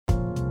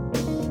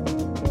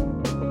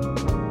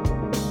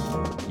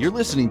You're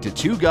listening to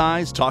Two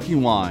Guys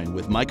Talking Wine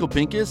with Michael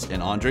Pincus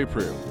and Andre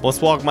Proulx.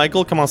 Bonsoir,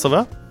 Michael. Comment ça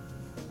va?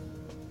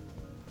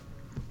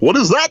 What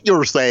is that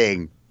you're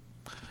saying?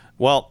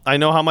 Well, I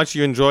know how much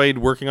you enjoyed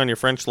working on your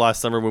French last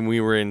summer when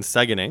we were in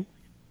Saguenay.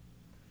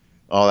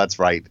 Oh, that's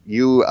right.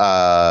 You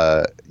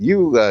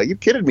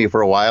kidded me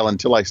for a while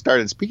until I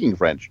started speaking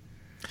French.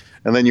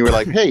 And then you were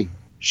like, hey,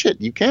 shit,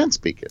 you can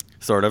speak it.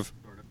 Sort of.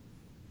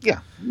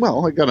 Yeah,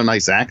 well, I got a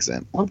nice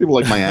accent. A lot of people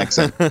like my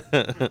accent.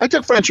 I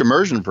took French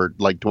immersion for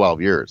like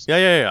 12 years.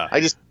 Yeah.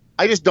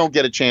 I just don't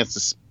get a chance to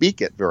speak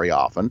it very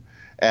often.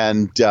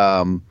 And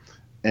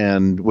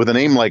with a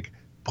name like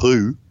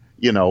Proulx,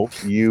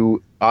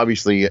 you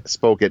obviously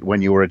spoke it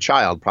when you were a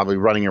child, probably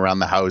running around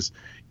the house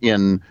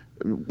in,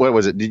 what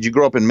was it? Did you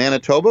grow up in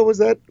Manitoba? Was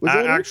that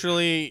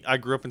actually, I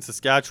grew up in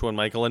Saskatchewan,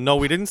 Michael. And no,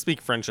 we didn't speak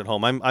French at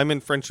home. I'm in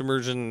French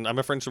immersion. I'm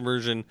a French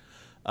immersion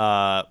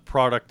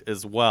product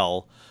as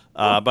well.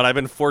 But I've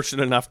been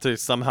fortunate enough to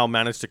somehow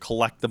manage to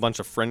collect a bunch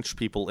of French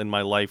people in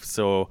my life.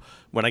 So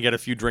when I get a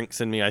few drinks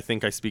in me, I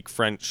think I speak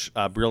French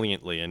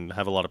brilliantly and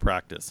have a lot of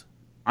practice.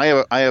 I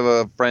have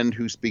a friend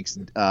who speaks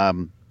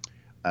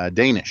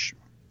Danish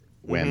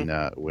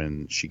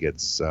when she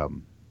gets a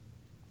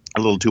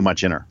little too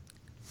much in her.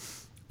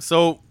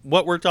 So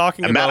what we're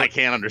talking and about... that I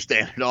can't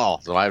understand at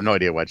all, so I have no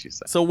idea what she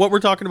said. So what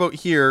we're talking about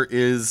here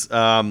is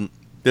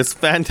this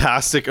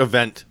fantastic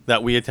event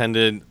that we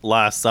attended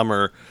last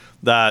summer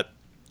that...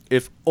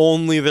 If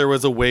only there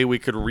was a way we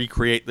could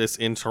recreate this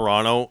in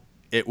Toronto,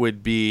 it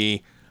would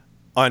be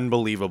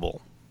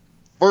unbelievable.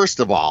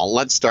 First of all,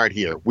 let's start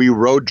here. We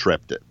road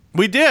tripped it.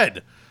 We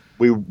did.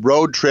 We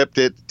road tripped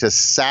it to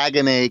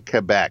Saguenay,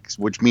 Quebec,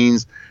 which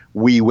means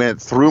we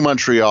went through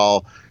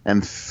Montreal.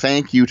 And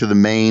thank you to the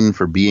Maine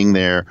for being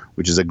there,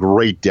 which is a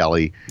great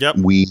deli. Yep.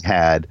 We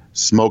had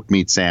smoked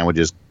meat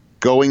sandwiches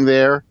going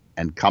there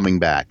and coming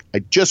back. I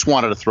just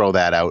wanted to throw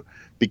that out.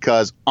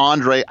 Because,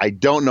 Andre, I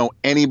don't know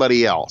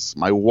anybody else.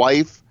 My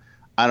wife,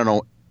 I don't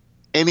know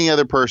any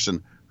other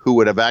person who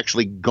would have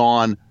actually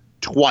gone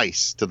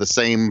twice to the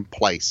same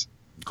place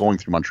going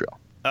through Montreal.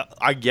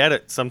 I get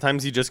it.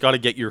 Sometimes you just got to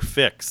get your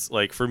fix.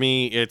 Like, for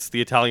me, it's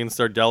the Italian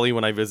Star Deli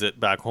when I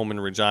visit back home in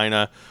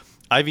Regina.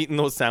 I've eaten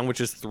those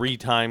sandwiches 3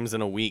 times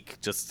in a week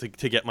just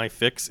to get my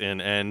fix in.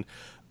 And,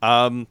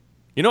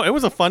 it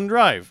was a fun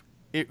drive.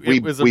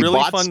 It was a really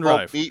fun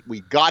drive.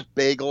 We got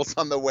bagels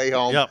on the way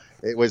home. Yep.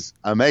 It was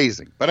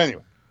amazing. But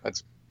anyway,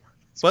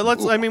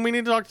 we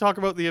need to talk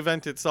about the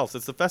event itself. So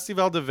it's the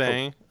Festival de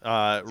Vin,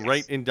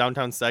 right in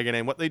downtown Saguenay.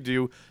 And what they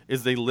do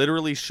is they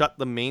literally shut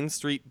the main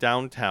street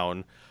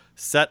downtown,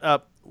 set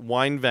up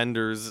wine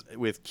vendors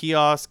with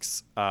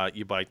kiosks.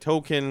 You buy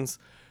tokens,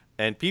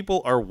 and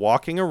people are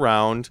walking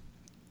around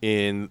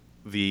in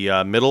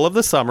the middle of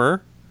the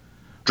summer,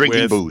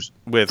 drinking booze,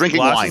 with drinking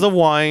glasses wine. of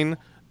wine.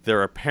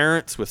 There are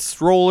parents with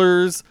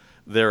strollers.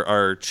 There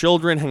are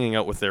children hanging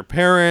out with their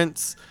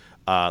parents.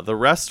 The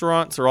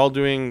restaurants are all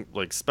doing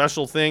like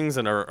special things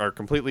and are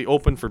completely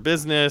open for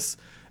business.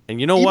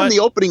 And you know what? Even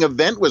the opening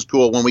event was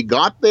cool. When we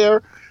got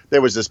there,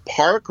 there was this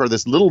park or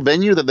this little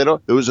venue that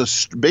there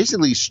was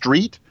basically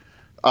street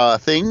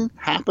thing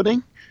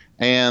happening,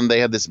 and they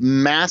had this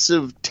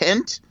massive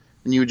tent,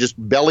 and you would just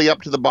belly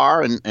up to the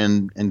bar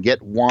and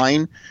get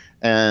wine.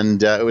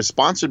 And it was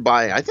sponsored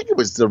by, I think it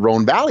was the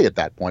Rhone Valley at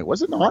that point,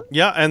 was it not?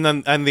 Yeah, and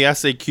the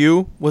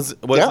SAQ was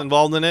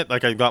involved in it.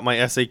 Like, I got my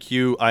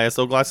SAQ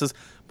ISO glasses.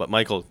 But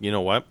Michael, you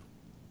know what?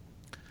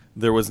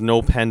 There was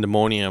no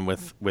pandemonium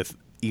with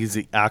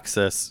easy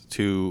access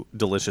to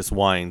delicious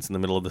wines in the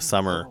middle of the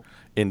summer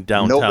in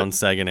downtown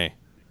Saguenay.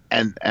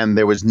 And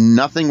there was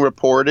nothing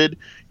reported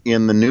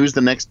in the news the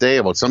next day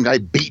about some guy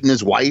beating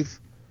his wife.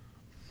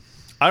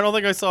 I don't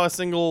think I saw a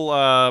single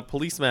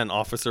policeman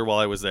officer while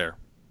I was there.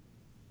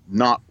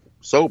 Not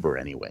sober,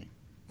 anyway.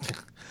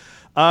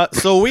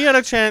 So we had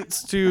a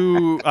chance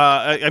to,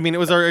 it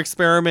was our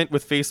experiment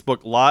with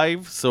Facebook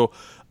Live. So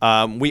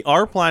we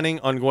are planning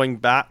on going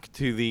back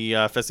to the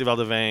Festival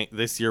de Vin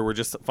this year. We're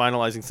just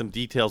finalizing some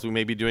details. We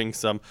may be doing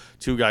some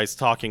Two Guys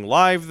Talking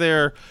Live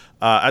there.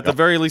 At the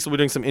very least, we'll be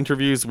doing some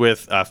interviews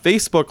with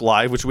Facebook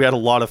Live, which we had a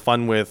lot of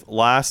fun with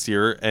last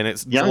year. And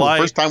it's July.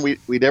 The first time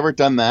we'd ever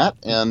done that.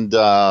 And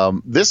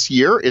this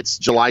year, it's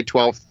July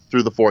 12th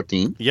through the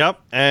 14th.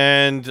 Yep.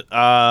 And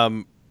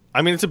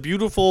it's a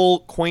beautiful,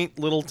 quaint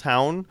little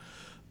town.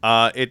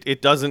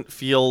 It doesn't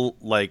feel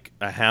like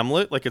a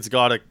hamlet. Like it's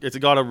got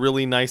a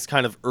really nice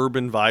kind of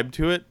urban vibe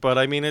to it. But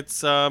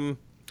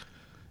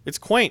it's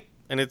quaint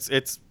and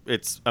it's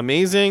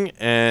amazing,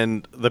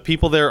 and the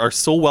people there are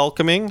so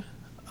welcoming.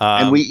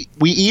 And we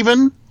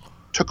even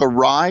took a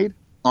ride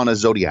on a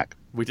Zodiac.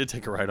 We did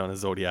take a ride on a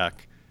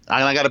Zodiac.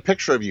 And I got a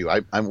picture of you.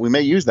 We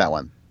may use that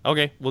one.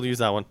 Okay, we'll use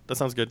that one. That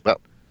sounds good.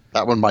 Well,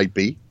 that one might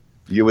be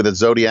you with a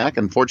Zodiac.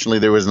 Unfortunately,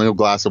 there was no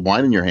glass of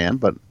wine in your hand,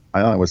 but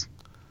I thought it was.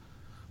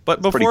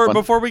 But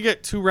before we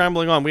get too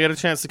rambling on, we had a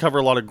chance to cover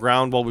a lot of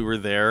ground while we were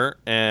there,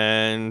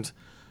 and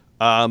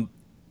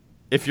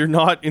if you're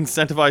not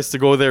incentivized to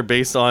go there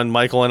based on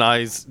Michael and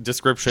I's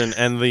description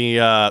and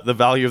the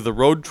value of the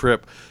road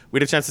trip, we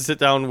had a chance to sit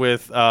down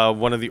with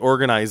one of the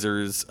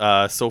organizers,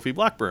 Sophie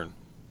Blackburn.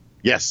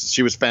 Yes,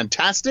 she was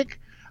fantastic.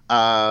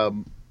 I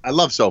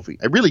love Sophie.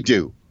 I really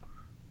do.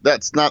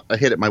 That's not a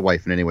hit at my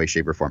wife in any way,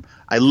 shape, or form.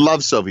 I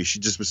love Sophie. She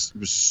just was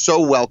so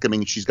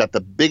welcoming. She's got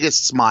the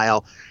biggest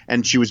smile,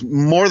 and she was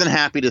more than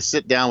happy to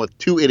sit down with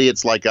two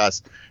idiots like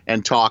us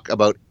and talk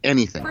about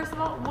anything. First of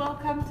all,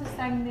 welcome to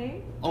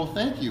Saguenay. Oh,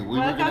 thank you.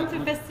 Welcome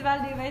to Festival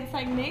des Vins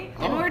Saguenay.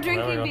 And we're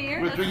drinking beer.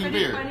 We're That's drinking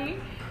pretty beer. funny.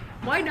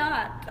 Why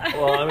not?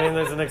 Well, I mean,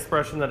 there's an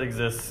expression that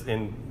exists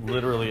in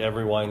literally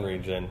every wine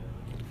region.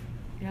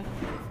 Yeah.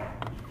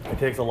 It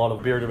takes a lot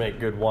of beer to make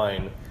good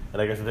wine,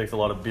 and I guess it takes a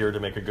lot of beer to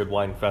make a good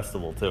wine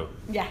festival too.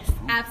 Yes,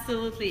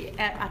 absolutely.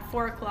 At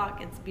 4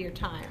 o'clock, it's beer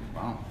time.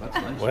 Wow, that's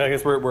nice. Well, I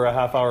guess we're a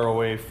half hour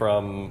away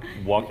from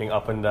walking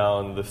up and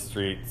down the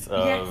streets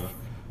of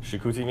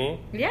Chicoutimi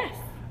Yes.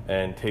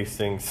 and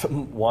tasting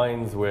some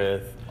wines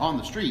with On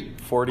the street.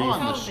 40 On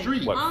the Holy.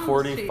 street. On what the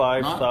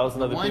 45,000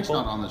 The other wine's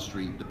people. not on the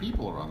street. The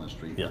people are on the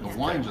street. Yeah. The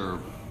wines are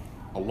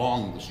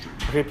along the street.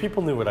 Okay,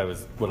 people knew what I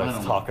was I don't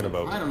know talking if they-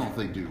 I about. don't know if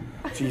they do.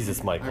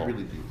 Jesus, I Michael.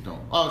 really do. Don't.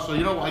 Oh, so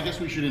I guess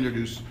we should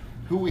introduce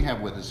who we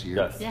have with us here.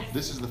 Yes. Yes.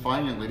 This is the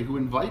fine young lady who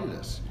invited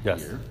us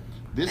Yes. here.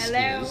 This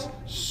Hello. is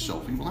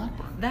Sophie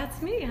Blackburn.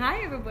 That's me. Hi,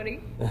 everybody.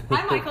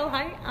 Hi, Michael.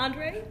 Hi,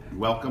 Andre.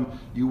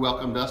 You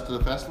welcomed us to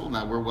the festival.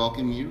 Now we're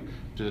welcoming you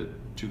to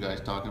Two Guys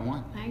Talking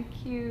Wine. Thank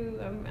you.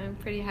 I'm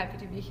pretty happy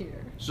to be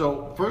here.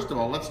 So first of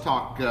all, let's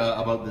talk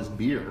about this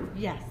beer.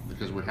 Yes.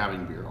 Because we're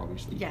having beer,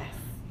 obviously. Yes.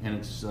 And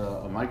it's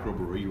a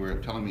microbrewery. You were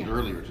telling me Yes.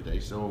 earlier today.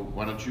 So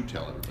why don't you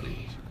tell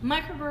everybody?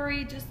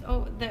 Microbrewery,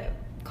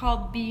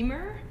 called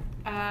Beamer.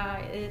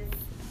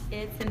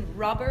 It's in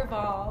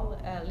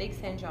Roberval, Lake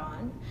Saint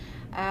John.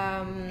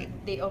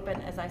 They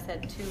opened, as I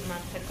said, 2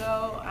 months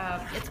ago.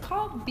 It's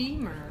called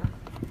Beamer.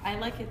 I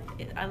like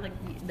it. I like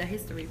the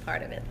history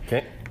part of it.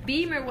 Okay.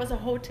 Beamer was a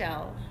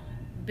hotel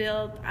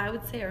built, I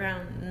would say,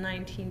 around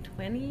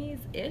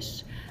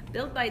 1920s-ish,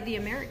 built by the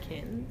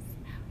Americans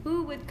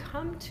who would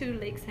come to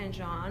Lake Saint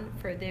John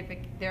for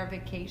their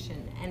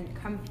vacation and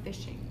come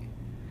fishing.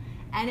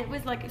 And it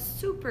was like a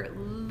super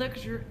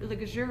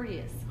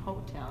luxurious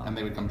hotel. And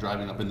they would come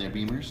driving up in their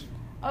Beamers.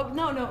 Oh,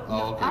 no.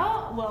 Oh, okay.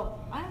 Oh,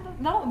 well, I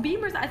don't know.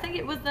 Beamers, I think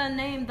it was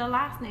the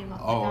last name of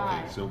the Oh, guy.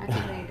 okay. So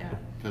Actually,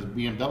 because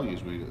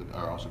BMWs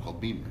are also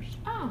called Beamers.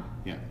 oh.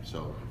 Yeah.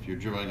 So if you're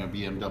driving a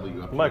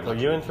BMW up, Michael,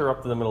 you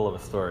interrupted the middle of a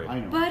story. I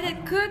know. But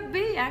it could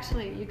be,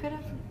 actually. You could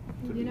have,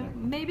 Could you be, know, yeah.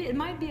 maybe it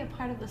might be a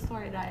part of the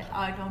story that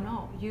I don't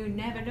know. You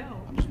never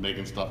know. I'm just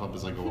making stuff up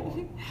as I go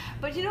along.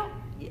 But you know,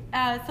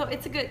 so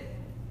it's a good,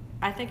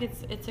 I think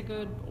it's a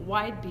good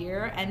white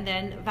beer. And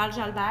then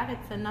Val-Jalbert,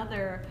 it's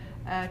another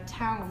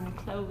town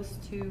close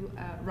to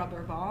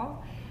Roberval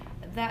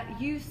that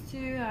used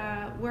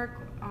to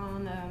work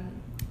on,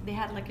 they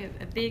had like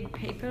a big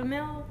paper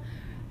mill.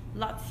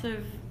 Lots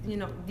of,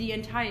 the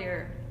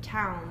entire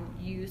town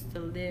used to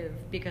live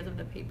because of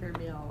the paper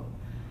mill.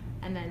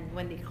 And then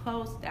when they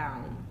closed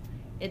down,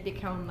 it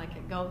became like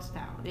a ghost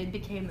town. It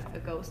became a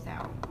ghost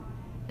town.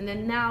 And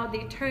then now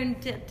they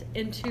turned it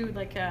into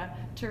like a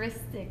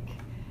touristic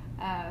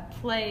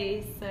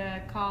place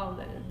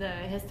called the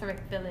historic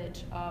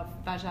village of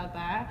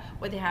Val-Jalbert,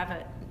 where they have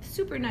a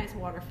super nice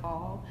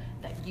waterfall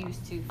that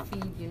used to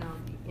feed,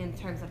 in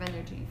terms of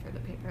energy for the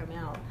paper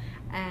mill.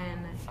 And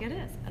it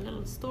is a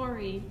little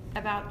story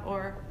about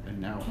our And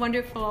now-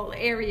 wonderful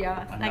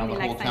area. And now the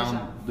Saguenay whole Lac Saint-Jean.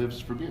 town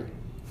lives for beer.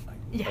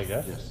 Yes. I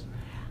guess. Yes.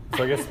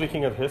 So I guess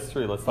speaking of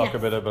history, let's talk a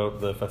Yes. bit about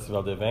the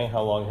Festival des Vins.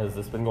 How long has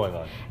this been going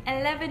on?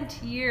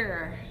 11th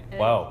year.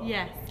 Wow.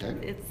 Yes,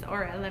 Okay. it's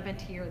our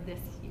 11th year this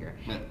year.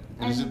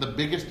 And is it the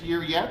biggest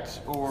year yet,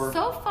 or?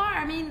 So far,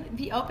 I mean,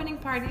 the opening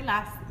party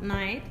last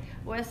night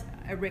was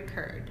a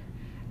record.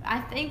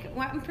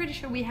 I'm pretty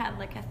sure we had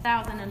like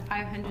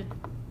 1,500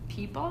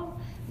 people.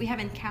 We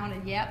haven't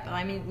counted yet, but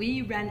I mean,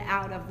 we ran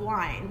out of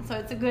wine, so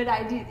it's a good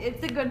idea.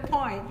 It's a good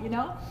point,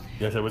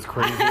 Yes, it was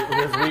crazy.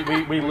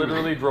 Because we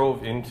literally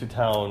drove into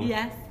town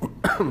Yes.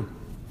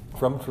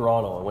 from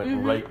Toronto and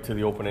went right to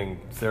the opening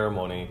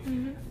ceremony,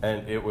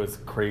 and it was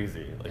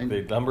crazy. Like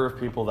the number of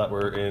people that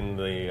were in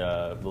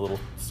the little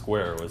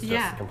square was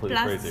just completely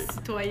Place crazy.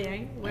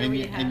 Citoyen, where And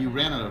we you, had. and you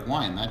ran out of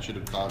wine. That should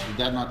have caused. Did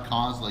that not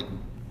cause like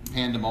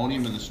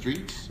pandemonium in the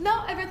streets?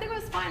 No, everything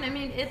was fine. I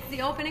mean, it's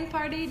the opening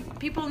party.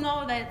 People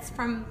know that it's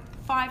from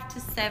 5 to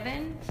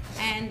 7,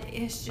 and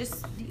it's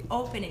just the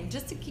opening,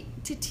 just to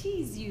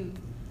tease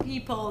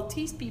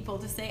people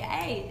to say,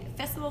 hey,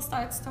 festival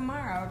starts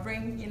tomorrow.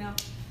 Bring,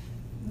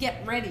 get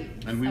ready.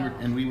 And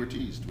So- we were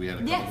teased. We had a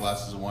couple Yes.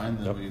 glasses of wine,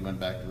 then Yep. we went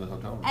back to the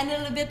hotel room. And a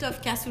little bit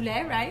of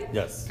cassoulet, right?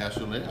 Yes.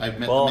 Cassoulet. I've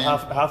met Well, the man.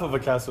 half of a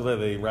cassoulet,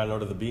 they ran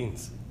out of the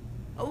beans.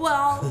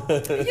 Well,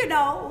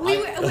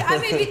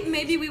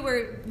 maybe we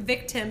were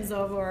victims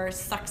of our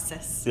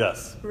success,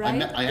 Yes.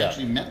 right? I Yeah.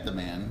 actually met the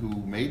man who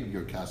made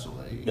your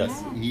cassoulet.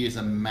 Yes. Yeah. He is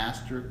a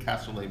master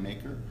cassoulet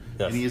maker,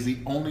 Yes. and he is the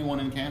only one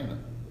in Canada.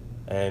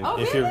 And Oh,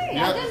 if really?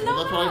 you're, I didn't know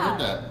that's what I heard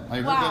that. I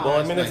heard Wow. that well, I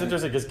last mean, it's night.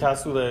 interesting because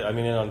cassoulet, I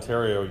mean, in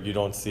Ontario, you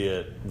don't see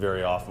it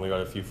very often. We got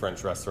a few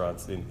French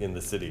restaurants in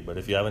the city, but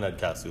if you haven't had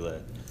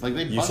cassoulet, Like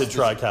they you bust should this-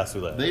 try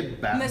cassoulet.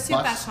 Monsieur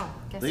bust,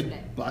 Pachon, they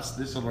cassoulet. bust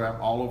this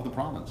around all over the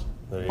province.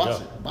 There you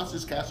bust go. it. Bust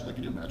this cassoulet.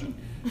 Can you imagine?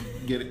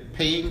 Get it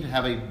paying to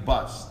have a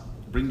bus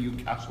bring you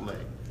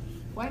cassoulet.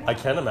 Why not? I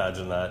can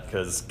imagine that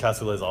because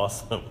cassoulet is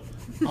awesome.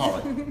 All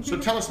right. So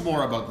tell us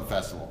more about the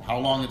festival. How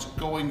long it's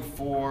going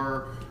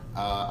for?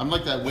 I'm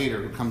like that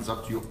waiter who comes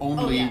up to you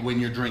only yeah. when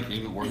you're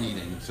drinking or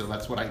eating. So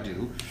that's what I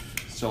do.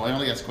 So I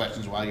only ask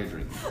questions while you're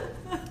drinking.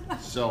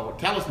 So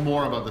tell us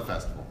more about the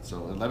festival.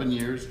 So 11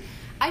 years.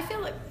 I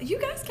feel like you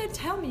guys can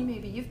tell me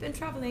maybe. You've been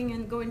traveling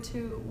and going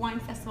to wine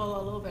festival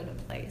all over the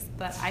place,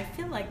 but I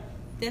feel like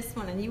this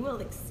one, and you will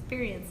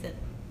experience it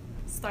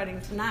starting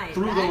tonight.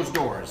 Through right? those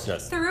doors.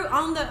 Yes. Through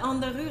on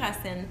the Rue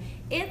Racine.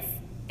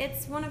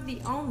 It's one of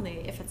the only,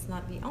 if it's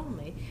not the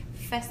only,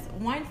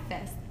 wine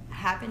fest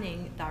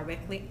happening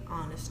directly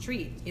on a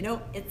street. You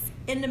know, it's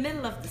in the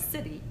middle of the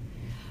city.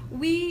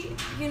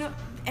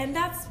 And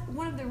that's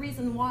one of the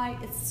reasons why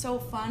it's so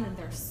fun and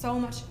there's so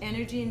much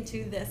energy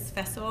into this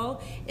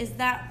festival is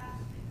that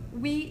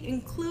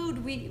we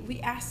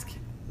ask,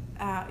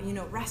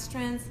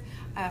 restaurants,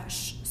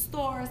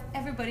 stores,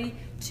 everybody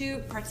to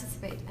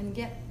participate and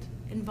get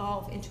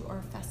involved into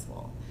our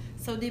festival.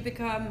 So they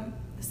become,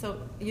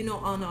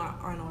 on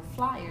our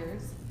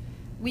flyers,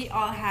 we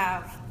all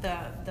have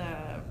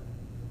the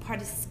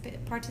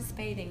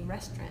participating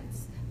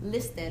restaurants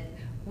listed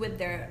with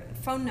their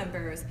phone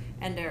numbers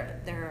and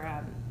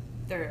their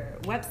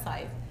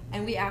website,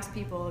 and we ask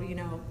people,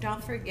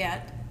 don't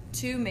forget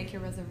to make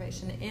your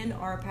reservation in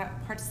our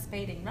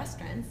participating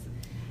restaurants.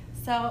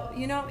 So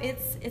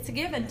it's a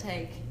give and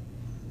take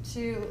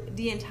to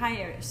the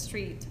entire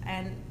street,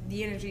 and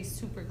the energy is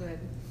super good.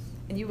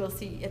 And you will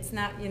see, it's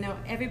not,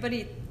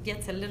 everybody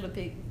gets a little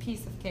big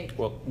piece of cake.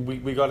 Well,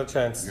 we got a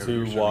chance You're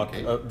to serving walk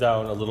cake?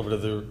 down a little bit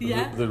of the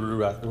Yeah.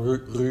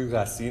 Rue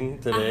Racine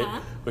today, Uh-huh.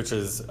 which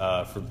is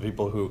for the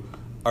people who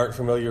aren't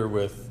familiar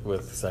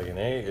with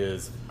Saguenay,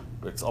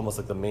 it's almost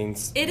like the main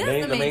It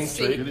is the main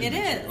street. It is It main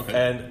is. street.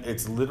 Okay. And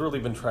it's literally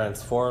been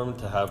transformed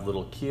to have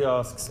little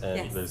kiosks and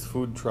Yes. there's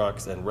food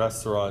trucks and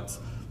restaurants.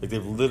 Like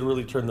they've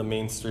literally turned the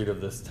main street of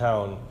this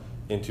town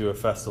into a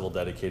festival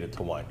dedicated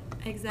to wine.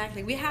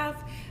 Exactly. We have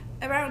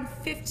around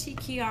 50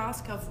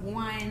 kiosks of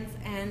wines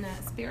and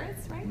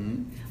spirits, right?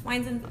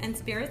 Wines and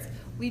spirits.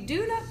 We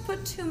do not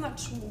put too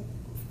much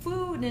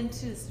food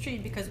into the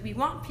street because we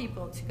want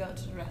people to go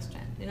to the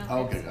restaurant.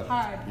 Okay, It's got it.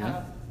 part Yeah.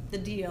 of the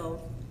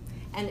deal,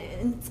 and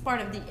it's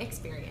part of the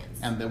experience.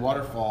 And the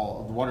water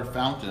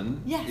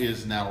fountain Yes.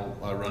 is now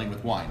running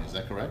with wine. Is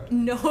that correct?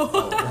 No.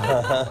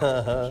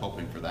 I was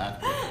hoping for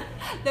that.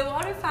 The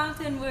water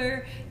fountain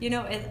were,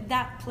 at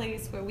that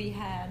place where we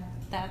had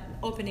that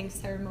opening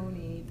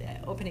ceremony,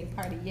 the opening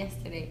party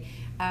yesterday.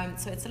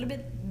 So it's a little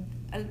bit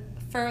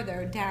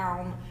further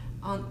down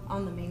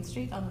on the main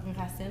street, on Rue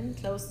Racine,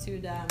 close to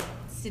the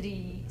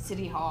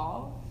city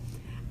hall.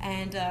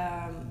 And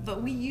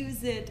but we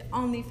use it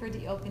only for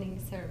the opening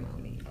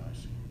ceremony.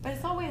 But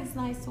it's always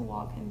nice to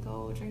walk and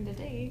go during the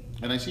day.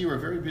 And I see you're a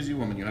very busy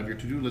woman. You have your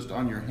to-do list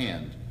on your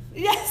hand.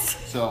 Yes.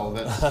 So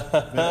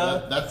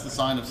that's the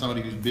sign of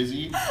somebody who's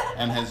busy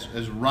and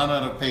has run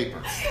out of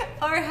paper.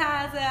 Or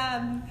has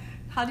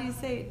how do you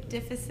say,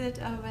 deficit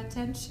of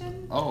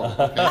attention? Oh,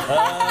 okay.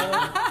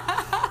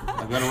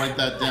 I've got to write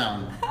that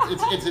down.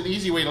 It's an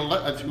easy way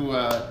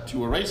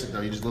to erase it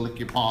though. You just lick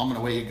your palm and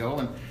away you go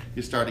and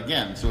you start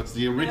again. So it's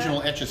the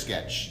original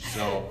Etch-a-Sketch.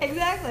 So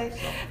Exactly.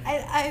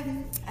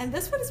 And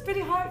this one is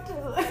pretty hard to.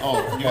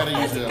 you got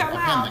to use to a come pen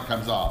out. that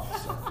comes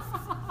off. So.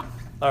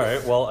 All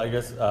right, well, I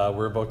guess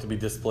we're about to be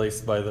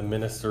displaced by the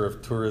Minister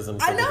of Tourism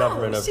I for the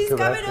government know. of She's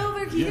Quebec. coming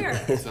over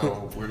here.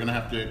 So we're gonna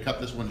have to cut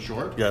this one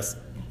short. Yes.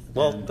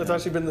 Well, that's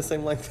actually been the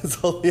same length as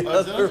all the Oh,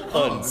 is other it?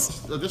 Oh,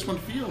 ones. this one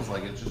feels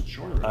like it's just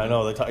shorter. I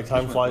know,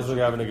 time flies when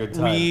you're having a good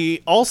time.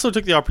 We also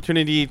took the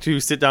opportunity to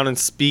sit down and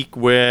speak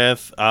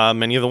with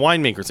many of the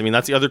winemakers. I mean,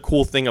 that's the other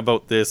cool thing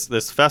about this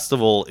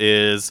festival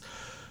is,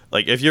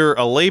 like, if you're a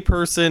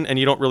layperson and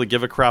you don't really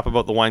give a crap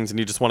about the wines and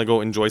you just want to go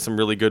enjoy some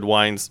really good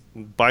wines,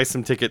 buy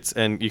some tickets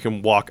and you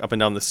can walk up and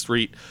down the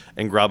street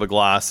and grab a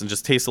glass and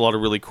just taste a lot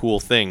of really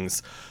cool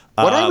things.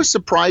 What I was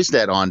surprised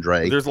at,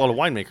 Andre, There's a lot of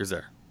winemakers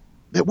there.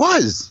 it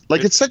was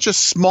like it's such a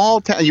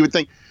small town. You would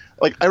think,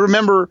 like I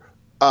remember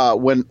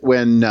when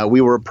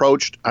we were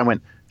approached, I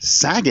went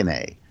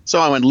Saguenay. So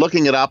I went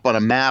looking it up on a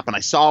map and I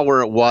saw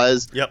where it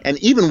was. Yep. And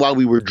even while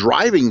we were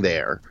driving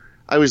there,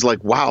 I was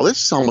like, wow,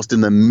 this is almost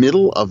in the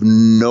middle of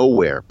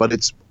nowhere, but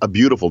it's a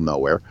beautiful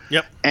nowhere.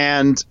 Yep.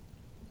 And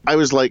I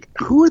was like,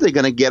 who are they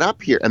going to get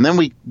up here? And then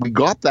we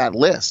got that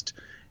list.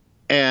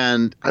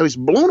 And I was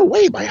blown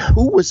away by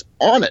who was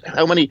on it,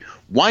 how many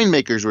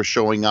winemakers were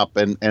showing up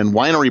and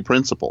winery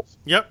principals.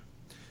 Yep.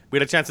 We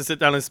had a chance to sit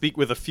down and speak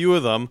with a few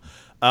of them.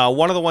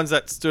 One of the ones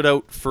that stood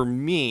out for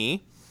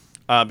me,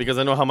 because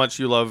I know how much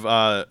you love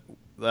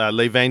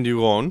Les Vins du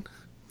Rhône,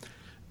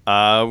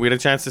 we had a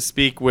chance to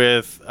speak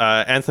with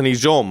Anthony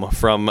Jaume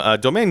from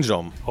Domaine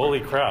Jaume. Holy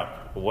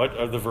crap! What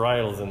are the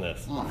varietals in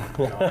this? Oh my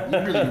God, you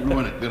really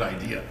ruined a good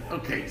idea.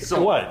 Okay,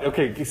 so What?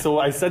 Okay, so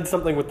I said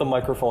something with the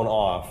microphone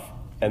off,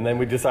 and then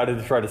we decided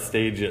to try to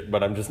stage it,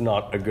 but I'm just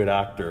not a good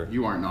actor.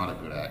 You are not a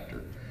good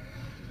actor.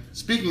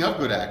 Speaking of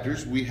good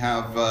actors, we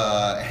have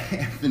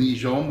Anthony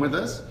Jaume with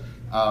us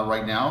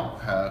right now,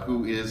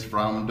 who is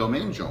from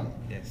Domaine Jaume.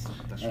 Yes,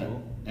 that's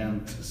true.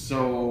 And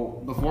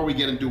so, before we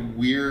get into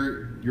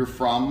where you're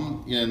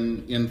from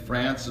in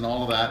France and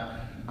all of that,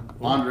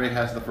 Andre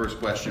has the first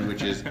question,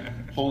 which is,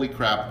 holy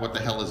crap, what the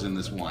hell is in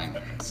this wine?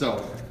 So,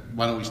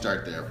 why don't we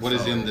start there? What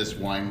is in this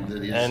wine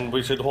that is... And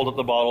we should hold up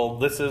the bottle.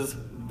 This is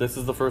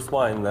the first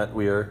wine that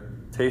we are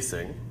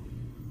tasting.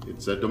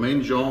 It's a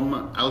Domaine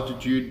Jaume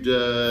Altitude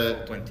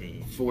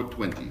 20.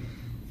 420,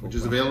 which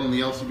is available in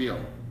the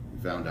LCBO,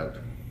 we found out.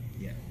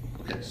 Yeah.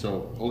 Okay,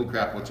 so, holy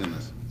crap, what's in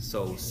this?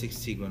 So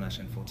 60 Grenache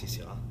and 40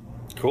 Syrah.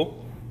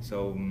 Cool.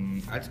 So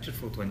Altitude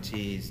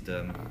 420 is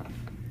the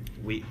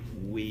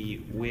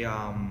we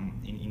are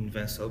in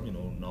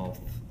Vinsob, north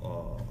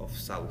of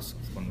south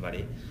of Rhone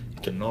Valley,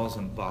 the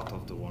northern part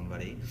of the Rhone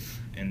Valley,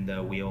 and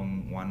we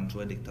own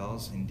 100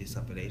 hectares in this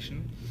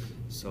appellation.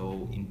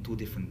 So in two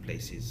different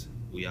places.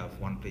 We have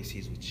one place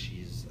which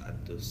is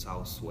at the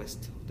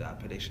southwest of the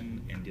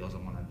appellation, and the other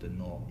one at the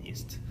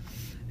northeast.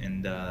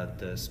 And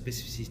the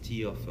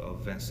specificity of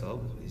Vinsob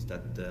is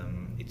that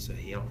it's a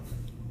hill.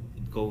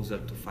 It goes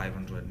up to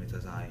 500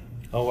 meters high.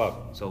 Oh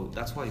wow. So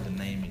that's why the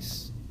name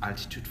is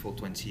Altitude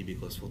 420,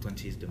 because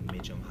 420 is the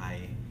medium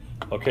high.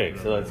 Okay,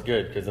 so that's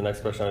good, because the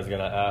next question I was going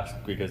to ask,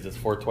 because does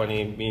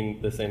 420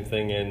 mean the same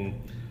thing in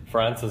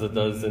France as it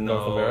does in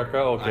North America?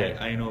 Okay.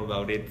 I know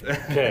about it.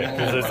 Okay,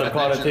 because there's some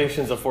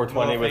connotations of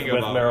 420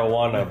 with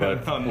marijuana,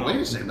 but... Well, wait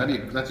a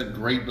second, that's a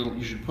great little,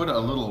 you should put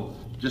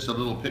just a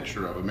little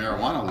picture of a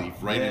marijuana leaf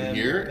right in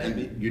here,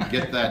 and you'd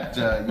get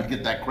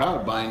that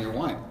crowd buying your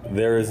wine.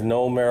 There is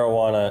no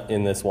marijuana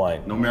in this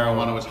wine. No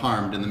marijuana was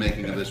harmed in the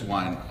making of this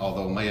wine,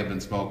 although may have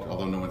been smoked,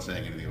 although no one's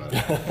saying anything about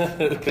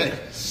it. Okay,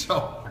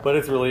 so... But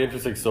it's really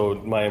interesting. So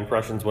my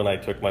impressions when I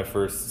took my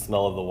first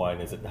smell of the wine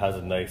is it has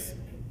a nice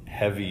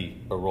heavy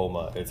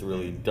aroma. It's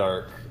really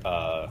dark,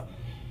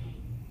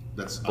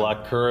 That's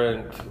black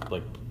currant,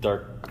 like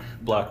dark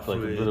black, like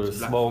a bit of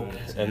Black smoke,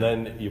 fruit, and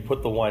then you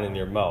put the wine in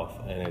your mouth,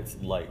 and it's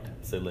light.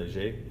 C'est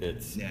léger.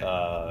 It's,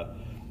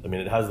 I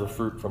mean, it has the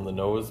fruit from the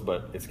nose,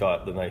 but it's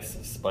got the nice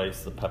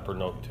spice, the pepper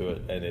note to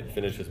it, and it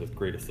finishes with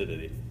great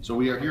acidity. So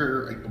we are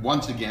here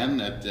once again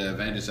at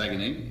Vin de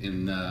Saguenay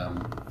in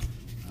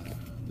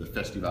the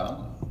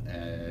Festival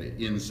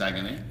in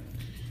Saguenay.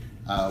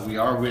 We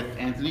are with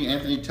Anthony.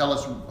 Anthony, tell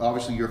us,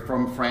 obviously you're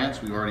from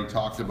France. We've already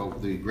talked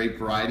about the grape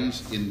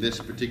varieties in this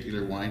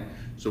particular wine.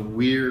 So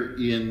where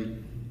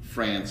in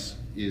France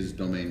is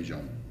Domaine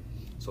Jaume?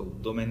 So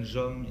Domaine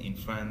Jaume in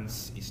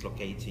France is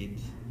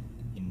located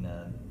in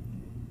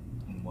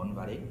Rhone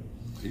Valley,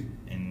 Okay.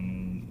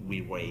 and we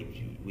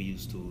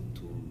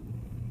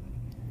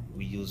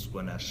use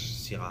Grenache,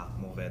 Syrah,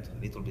 Mourvèdre,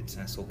 a little bit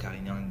Cinsault,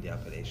 Carignan in the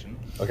appellation,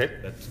 Okay.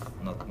 but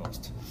not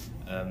most.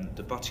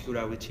 The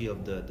particularity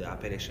of the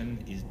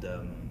appellation is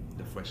the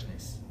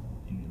freshness,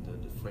 in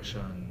the fresher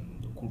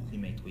and the cool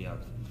climate we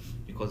have,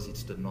 because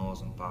it's the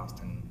northern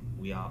part and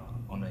we are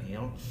on a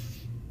hill.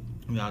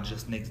 We are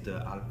just next to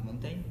the Alp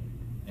mountain,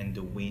 and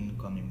the wind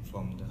coming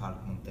from the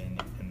Alp mountain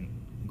and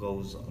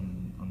goes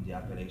on the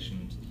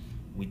appellations,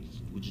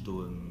 which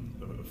do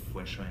a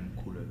fresher and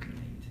cooler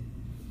climate.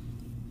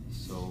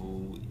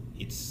 So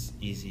it's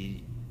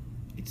easy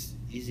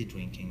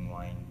drinking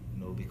wine,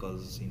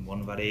 because in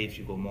Rhone Valley, if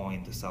you go more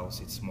in the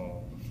south, it's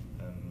more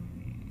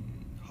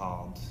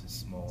hard,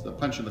 it's more It's a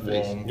punch in the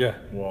face. warm, Yeah.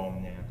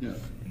 warm, yeah. Yeah.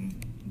 And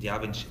the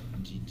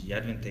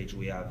advantage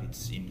we have,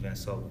 it's in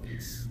Vinsob,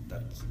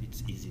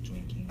 it's easy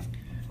drinking.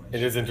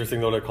 It is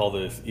interesting though to call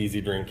this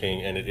easy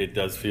drinking, and it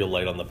does feel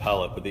light on the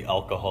palate, but the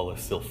alcohol is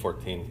still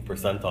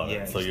 14% on it,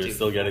 Yeah, so it's you're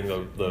still getting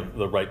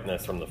the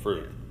ripeness from the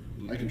fruit.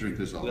 I can drink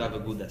this all We day. have a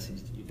good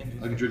acidity. You can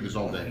drink I can drink this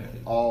all day.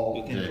 You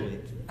All can do day.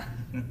 it.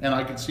 And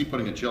I can see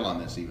putting a chill on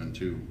this even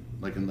too.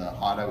 Like in the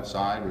hot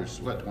outside, where it's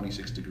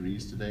 26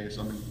 degrees today or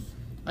something.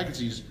 I can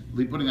see just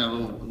putting a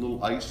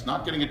little ice,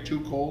 not getting it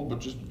too cold, but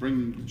just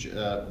bringing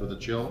with a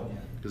chill,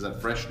 because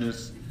that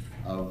freshness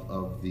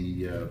of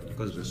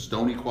the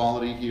stony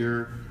quality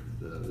here.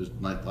 There's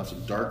lots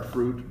of dark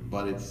fruit,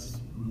 but it's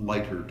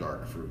lighter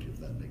dark fruit, if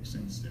that makes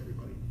sense to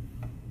everybody.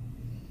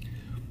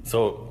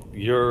 So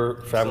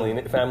your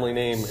family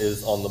name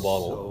is on the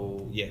bottle.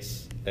 So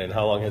yes, And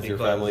how long has your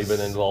family been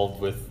Because- involved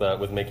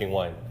with making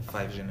wine?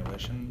 5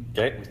 generation.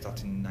 Okay. We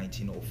started in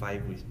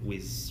 1905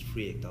 with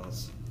 3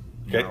 hectares.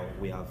 Okay. Now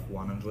we have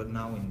 100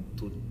 now in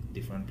 2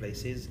 different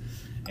places,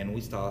 and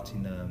we start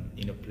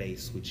in a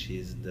place which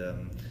is the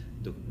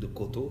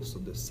Coteau, so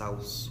the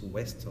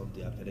southwest of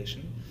the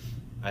appellation.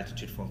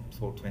 Altitude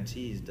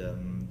 420 is the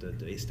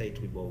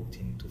estate we bought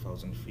in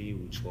 2003,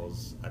 which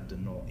was at the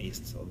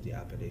northeast of the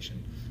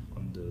appellation,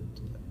 on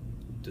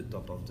the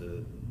top of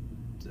the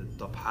the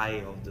top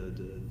high of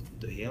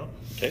the hill.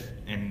 Okay.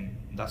 And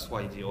that's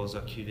why the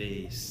other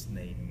cuvée is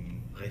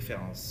named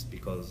Référence,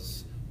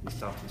 because we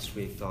start with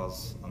 3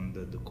 hectares on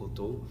the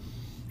coteau,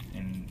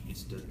 and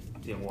it's the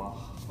terroir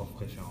of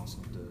référence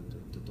of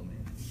the domain.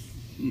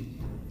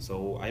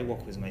 So I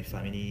work with my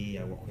family,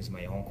 I work with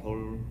my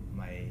uncle,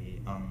 my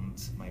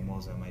aunt, my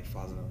mother, my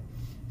father,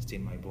 still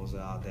my brother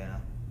are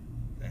there,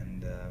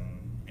 and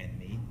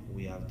me.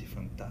 We have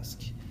different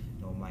tasks.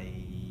 You know, my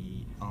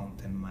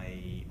aunt and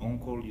my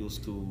uncle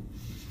used to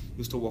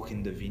work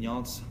in the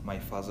vineyards. My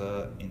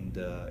father in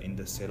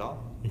the cellar,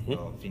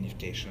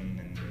 vinification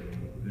and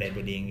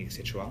labeling,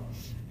 etc.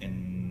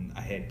 And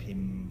I help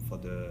him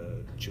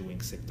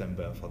during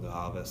September for the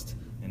harvest.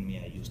 And me,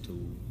 I used to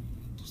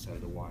sell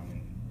the wine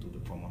and do the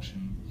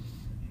promotion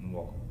and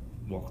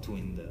work too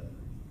in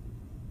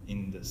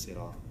the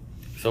cellar.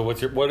 So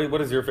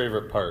what is your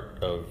favorite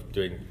part of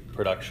doing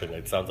production?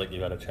 It sounds like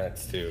you had a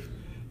chance to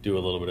do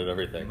a little bit of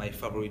everything. My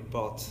favorite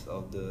part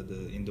of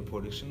in the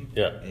production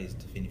is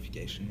the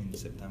vinification in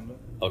September.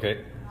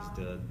 Okay. It's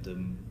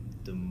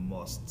the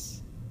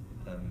most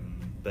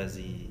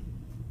busy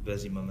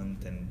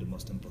moment and the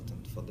most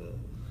important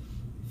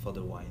for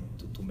the wine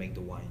to make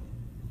the wine.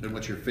 And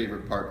what's your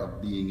favorite part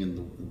of being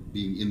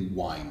in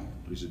wine?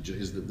 Is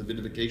the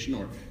vinification,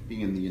 or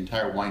being in the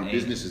entire wine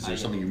business? Is there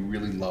something you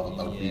really love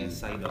about being?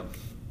 Yes, I love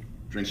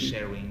drinking,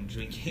 sharing,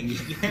 drinking.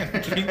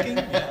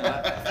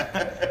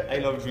 Yeah, I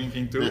love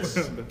drinking too.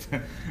 Yes. But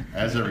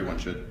As everyone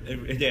should.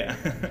 Yeah.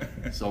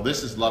 So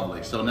this is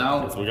lovely. So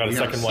now So we got a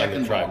have second wine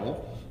to try.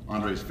 bottle.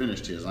 Andre's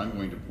finished his. I'm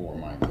going to pour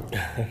mine.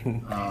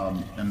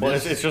 And Well,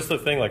 this, it's just the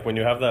thing, like when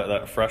you have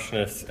that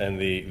freshness and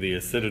the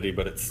acidity,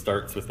 but it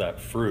starts with that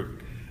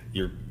fruit,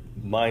 your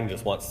mind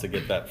just wants to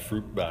get that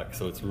fruit back,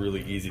 so it's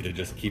really easy to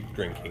just keep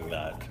drinking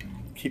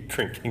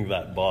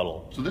that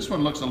bottle. so this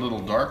one looks a little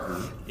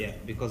darker, Yeah,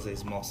 because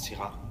there's more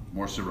Syrah.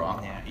 more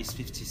Syrah. Yeah, it's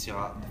 50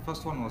 Syrah. The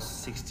first one was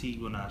 60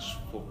 Grenache,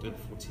 40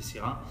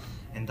 Syrah,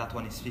 and that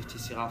one is 50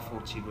 Syrah,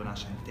 40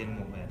 Grenache, and 10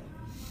 Mourvèdre.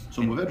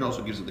 So Mourvèdre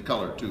also gives it the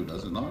color too,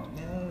 does it not?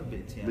 Yeah, a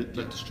bit, yeah. Bit,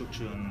 But yeah. the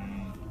structure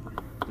and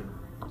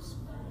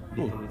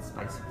the little bit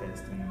spicy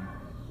taste and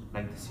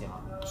like the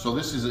Syrah. So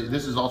this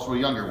is also a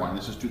younger wine.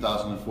 This is It's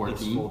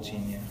 2014.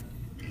 14,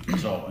 yeah.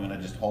 So I'm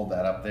gonna just hold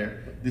that up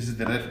there. This is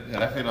the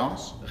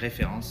Référence.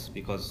 Reference,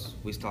 because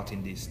we start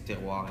in this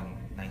terroir in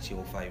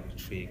 1905 with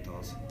 3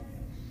 hectares.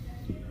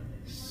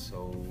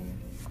 So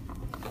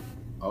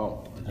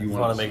Oh, I just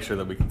want to make sure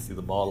that we can see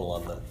the bottle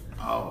on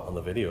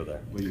the video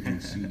there. Well, you can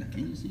see.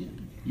 Can you see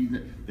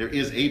it? There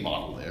is a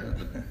bottle there,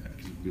 but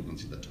you can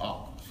see the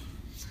top.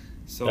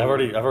 So I've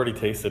already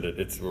tasted it.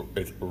 It's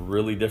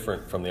really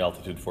different from the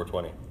Altitude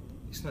 420.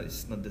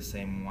 it's not the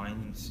same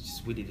wine. It's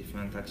just really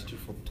different. Altitude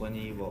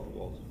 420.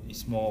 Well,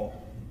 it's more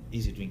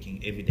easy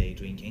drinking, everyday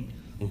drinking.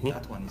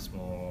 That one is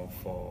more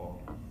for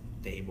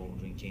table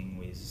drinking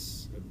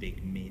with a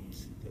big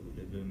meat.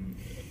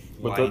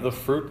 But the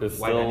fruit is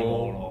wild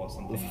animal still or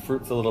something. the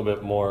fruit's a little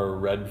bit more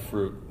red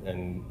fruit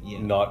and Yeah.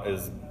 not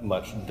as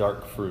much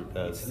dark fruit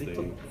as It's a the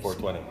little-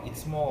 420.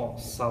 It's more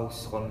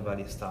South Rhone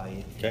Valley style,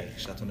 Okay. like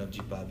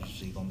Châteauneuf-du-Pape,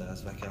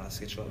 Gigondas, Vaccaras,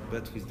 etc.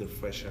 But with the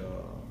fresher,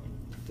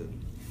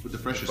 With the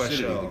fresh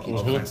Fresher, acidity that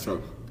keeps mhm. coming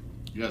through.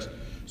 Yes.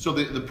 So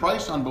the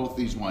price on both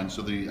these wines.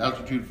 So the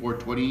Altitude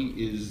 420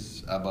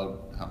 is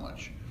about how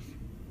much?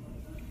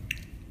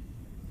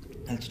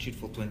 Altitude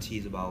 420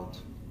 is about,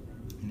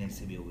 in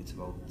LCBO, it's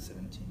about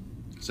 17.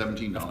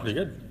 $17. pretty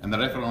good. And the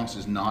Référence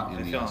is not in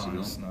the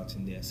Reference, LCBO. not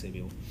in the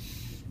LCBO.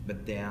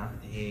 But there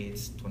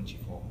it's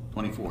 24.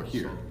 24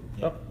 here.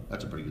 Yeah. Oh,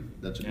 That's a pretty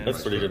good. That's a Yeah, good that's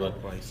price. pretty good one.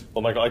 Price.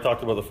 Well, Michael, I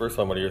talked about the first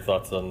one. What are your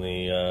thoughts on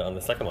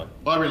the second one?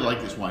 Well, I really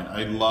like this wine.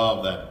 I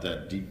love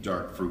that deep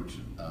dark fruit.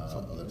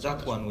 That's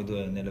That one we do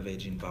an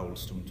elevage in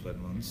barrels to 12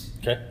 months.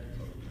 Okay.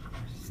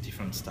 It's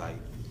different style.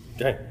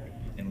 Okay.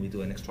 And we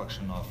do an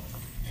extraction of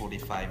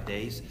 45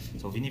 days.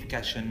 So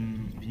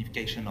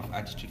vinification of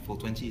Altitude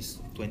 420 is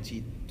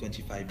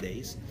 25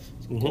 days.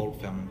 So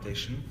cold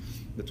fermentation,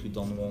 but we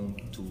don't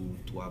want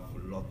to have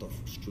a lot of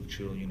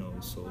structure,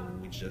 so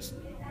we just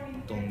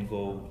don't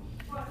go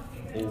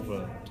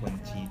over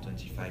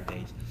 25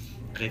 days.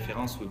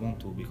 Reference we want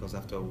to, because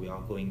after we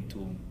are going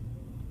to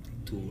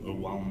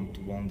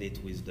round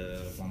it with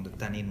the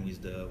tannin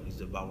with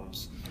the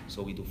barrels.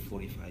 So we do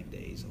 45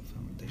 days of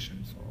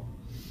fermentation for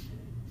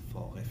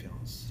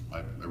reference.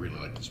 I really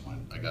like this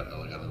wine. I got a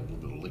little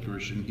bit of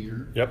licorice in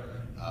here. Yep.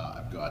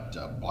 I've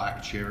got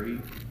black cherry.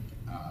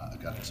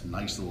 I've got some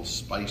nice little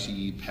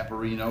spicy,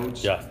 peppery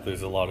notes. Yeah,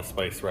 there's a lot of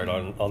spice right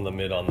on the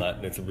mid on that,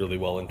 and it's really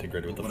well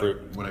integrated with the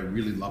fruit. What I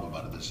really love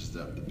about it, this is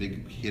the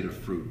big hit of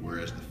fruit,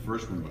 whereas the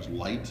first one was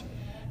light.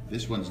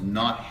 This one's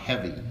not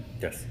heavy,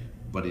 Yes.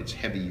 but it's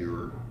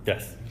heavier.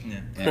 Yes.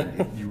 Yeah.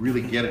 And you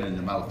really get it in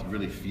the mouth, you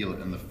really feel it,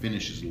 and the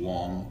finish is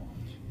long,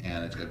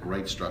 and it's got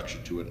great structure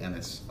to it, and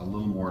it's a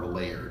little more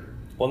layered.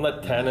 Well,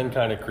 that tannin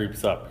kind of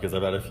creeps up because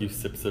I've had a few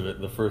sips of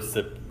it. The first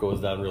sip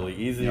goes down really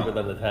easy, Yeah. but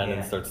then the tannin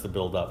Yeah. starts to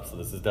build up. So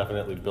this is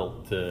definitely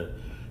built to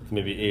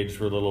maybe age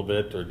for a little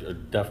bit, or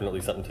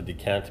definitely something to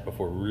decant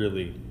before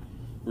really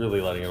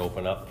letting it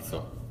open up.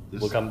 So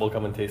We'll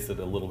come and taste it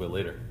a little bit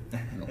later.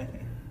 No,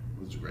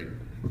 this is great.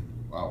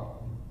 Wow.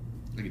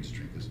 I can just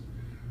drink this.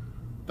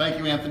 Thank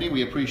you, Anthony.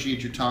 We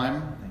appreciate your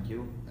time. Thank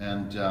you.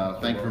 And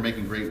thank you for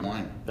making great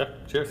wine. Yeah,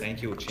 cheers.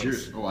 Thank you.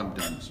 Cheers. Oh, I'm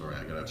done. Sorry,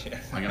 I'm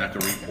gonna have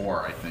to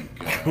re-pour, I think,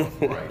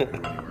 before I go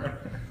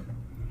anywhere.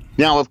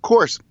 Now, of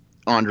course,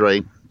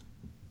 Andre,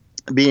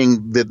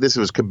 being that this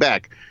was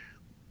Quebec,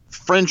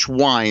 French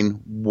wine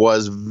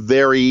was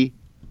very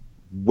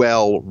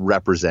well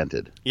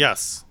represented.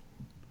 Yes.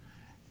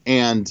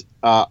 And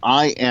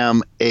I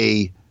am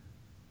a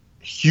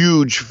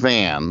huge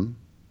fan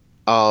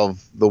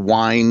of the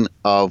wine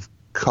of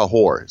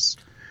Cahors.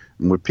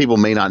 And what people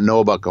may not know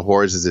about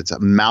Cahors is it's a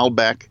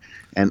Malbec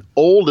and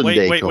olden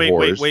day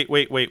Cahors.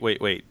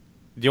 Wait.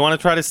 Do you want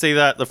to try to say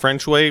that the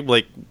French way?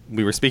 Like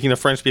we were speaking to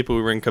French people,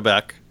 we were in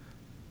Quebec.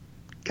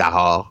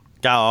 Cahors.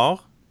 Cahors.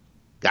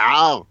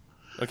 Cahors.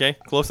 Okay,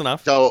 close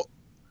enough. So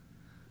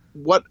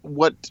what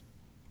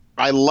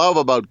I love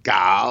about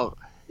Cahors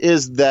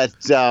is that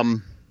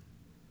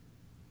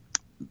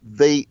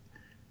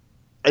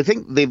I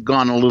think they've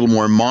gone a little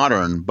more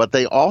modern, but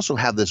they also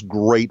have this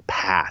great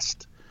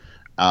past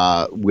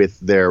with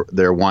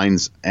their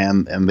wines,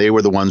 and they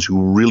were the ones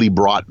who really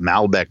brought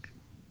Malbec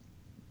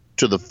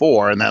to the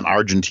fore, and then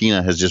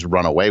Argentina has just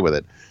run away with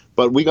it.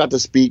 But we got to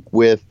speak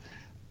with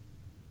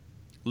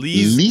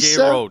Lise Lisa?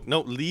 Gayrode.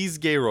 No, Lise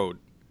Gayrode.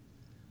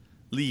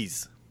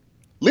 Lise.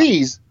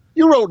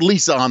 You wrote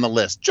Lisa on the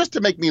list just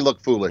to make me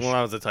look foolish. Well,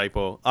 that was a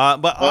typo.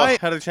 But I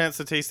had a chance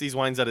to taste these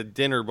wines at a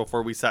dinner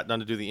before we sat down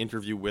to do the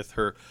interview with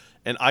her,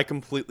 and I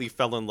completely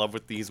fell in love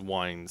with these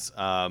wines.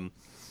 I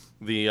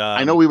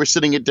know we were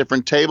sitting at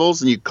different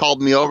tables, and you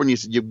called me over and you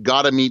said, you've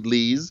got to meet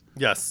Lise.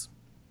 Yes.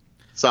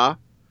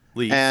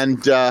 Lise.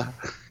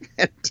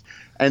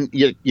 And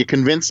you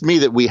convinced me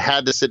that we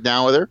had to sit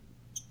down with her,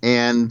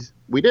 and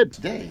we did.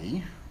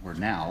 Today, or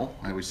now,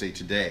 I always say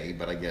today,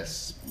 but I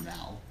guess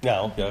now.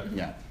 Now, yeah.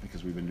 Yeah,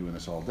 because we've been doing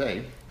this all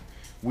day.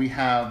 We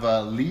have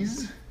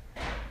Lise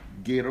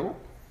Gayrode.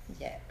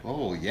 Yeah.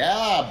 Oh,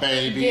 yeah,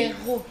 baby.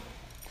 Gayrode.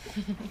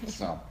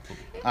 So,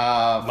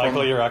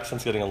 Michael, your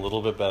accent's getting a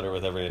little bit better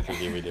with every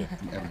interview we do.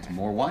 Every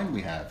more wine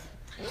we have.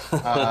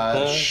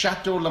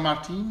 Chateau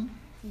Lamartine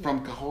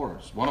from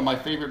Cahors, one of my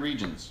favorite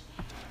regions.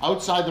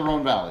 Outside the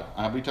Rhone Valley.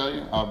 Let me tell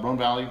you, Rhone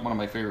Valley, one of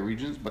my favorite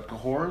regions, but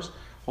Cahors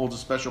holds a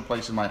special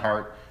place in my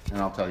heart, and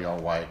I'll tell you all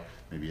why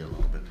maybe a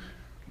little bit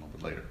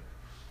later.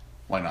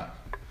 Why not?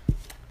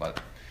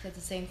 But That's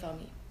the same for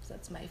me.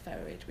 That's my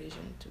favorite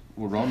region too.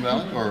 Rhone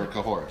Valley or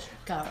Cahors?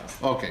 Cahors.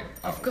 Okay.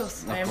 Of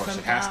course, I am Of course,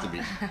 from it has to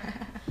be.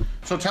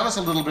 So tell us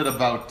a little bit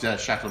about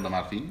Chateau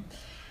Lamartine.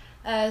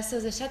 So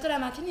the Chateau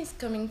Lamartine is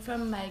coming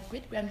from my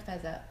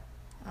great-grandfather.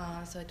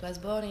 So it was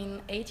born in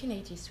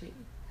 1883.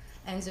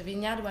 And the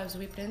vineyard was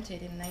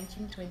replanted in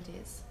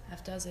 1920s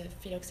after the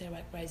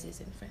phylloxera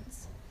crisis in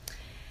France.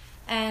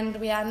 And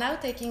we are now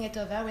taking it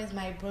over with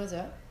my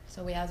brother.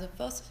 So we are the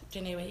first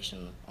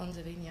generation on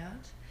the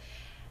vineyard.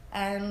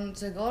 And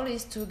the goal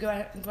is to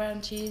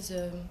guarantee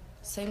the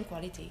same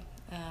quality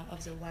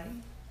of the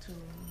wine, to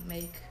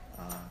make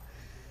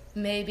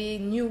maybe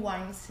new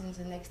wines in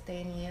the next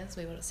 10 years,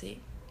 we will see.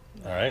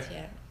 But all right.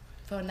 Yeah,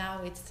 for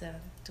now it's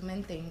to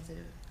maintain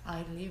the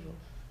high level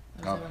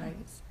of the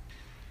wines.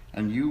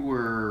 And you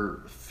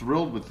were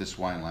thrilled with this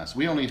wine last.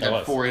 We only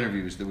had 4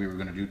 interviews that we were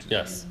going to do today.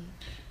 Yes.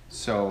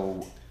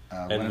 So.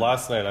 And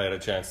last night I had a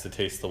chance to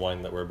taste the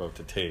wine that we're about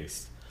to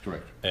taste.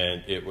 Correct.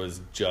 And it was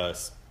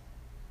just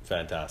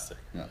fantastic.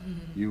 Yeah.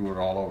 You were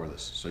all over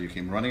this. So you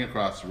came running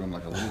across the room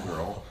like a little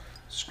girl,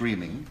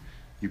 screaming,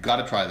 "You've got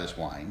to try this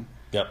wine."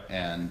 Yep.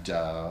 And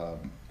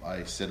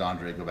I said,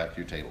 "Andre, go back to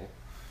your table."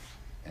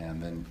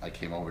 And then I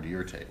came over to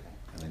your table,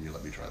 and then you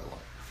let me try the wine.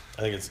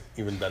 I think it's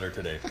even better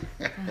today.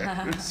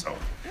 So.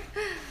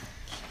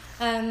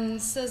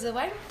 So the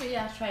wine we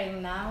are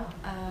trying now,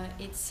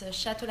 it's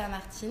Chateau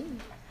Lamartine.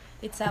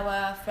 It's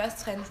our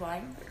first French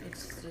wine.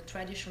 It's the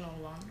traditional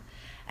one.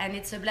 And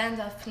it's a blend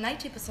of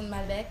 90%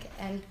 Malbec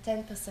and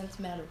 10%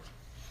 Merlot.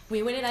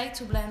 We really like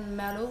to blend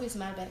Merlot with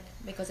Malbec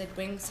because it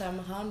brings some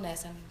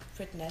roundness and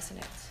fruitness in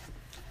it.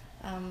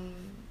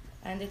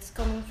 And it's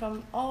coming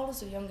from all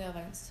the younger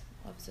vines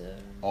of the...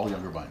 All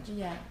younger vines?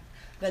 Yeah.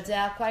 But they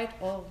are quite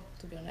old,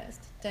 to be honest.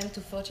 10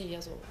 to 40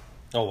 years old.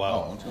 Oh,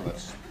 wow. Oh, so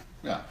that's...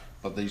 Yeah,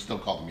 but they still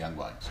call them young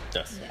vines.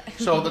 Yes. Yeah.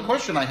 So the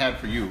question I had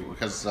for you,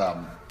 because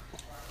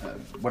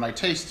when I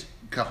taste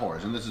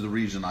Cahors, and this is the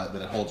reason that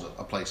it holds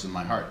a place in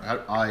my heart,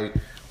 I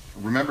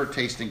remember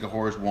tasting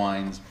Cahors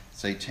wines,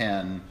 say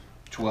 10,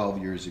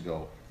 12 years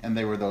ago, and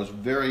they were those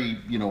very,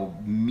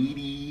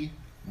 meaty,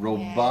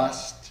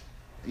 robust,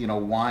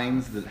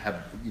 wines that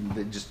have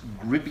just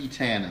grippy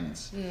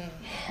tannins,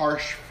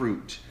 harsh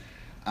fruit,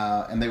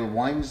 and they were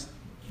wines.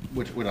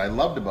 What I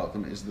loved about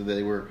them is that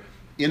they were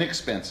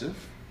inexpensive.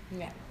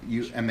 Yeah.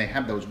 And they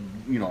have those,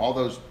 all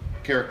those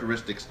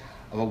characteristics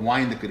of a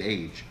wine that could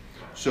age.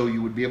 So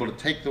you would be able to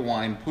take the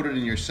wine, put it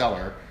in your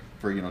cellar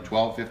for, $12,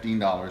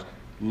 $15,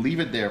 leave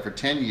it there for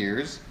 10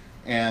 years,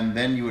 and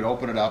then you would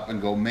open it up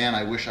and go, man,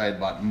 I wish I had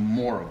bought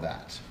more of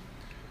that.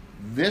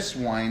 This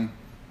wine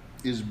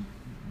is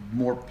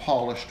more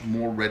polished,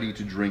 more ready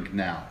to drink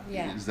now.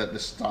 Yeah. Is that the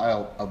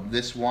style of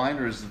this wine,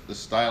 or is it the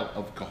style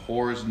of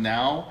Cahors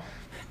now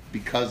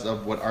because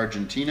of what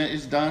Argentina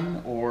is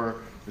done, or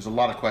there's a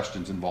lot of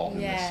questions involved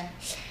in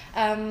this?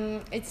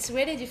 It's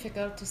really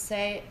difficult to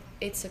say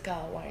it's a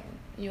Cahors wine.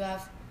 You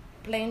have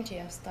plenty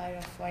of style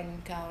of wine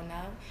in Cahors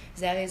now.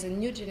 There is a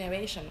new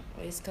generation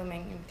who is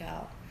coming in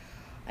Cahors.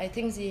 I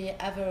think the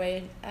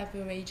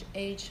average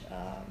age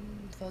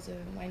for the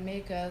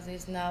winemakers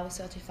is now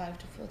 35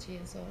 to 40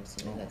 years old,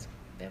 so that's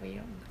very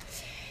young.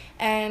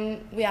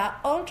 And we are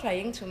all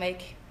trying to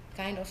make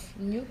kind of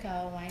new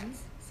Cahors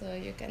wines, so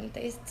you can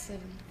taste a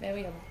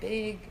very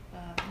big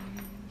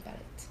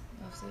palette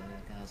of the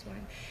Cahors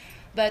wine.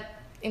 But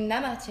in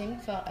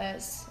Lamartine, for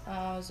us,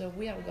 the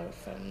real goal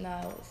from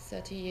now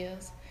 30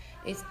 years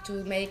is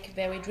to make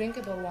very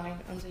drinkable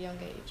wine on the young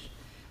age.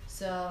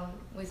 So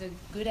with a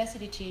good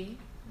acidity,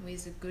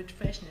 with a good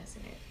freshness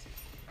in it.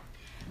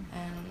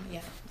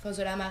 And for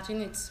the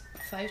Lamartine, it's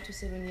 5 to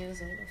 7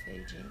 years old of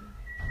aging.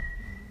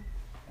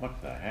 What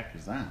the heck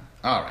is that?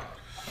 All right.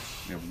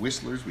 We have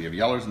whistlers, we have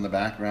yellers in the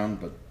background,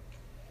 but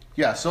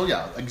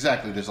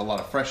exactly. There's a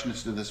lot of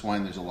freshness to this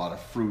wine. There's a lot of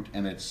fruit,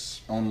 and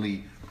it's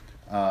only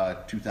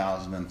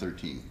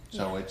 2013,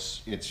 so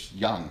it's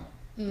young.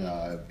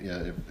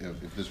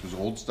 If this was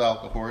old style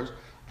Cahors,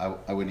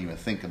 I wouldn't even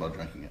think about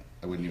drinking it.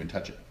 I wouldn't even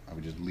touch it. I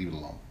would just leave it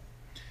alone.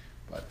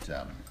 But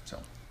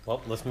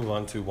Well, let's move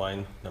on to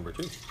wine number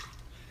 2.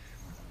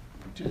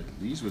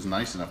 Lise was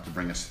nice enough to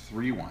bring us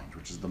 3 wines,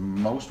 which is the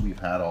most we've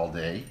had all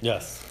day.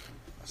 Yes.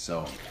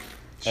 So.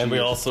 And we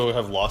also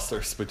have lost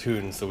our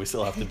spittoon, so we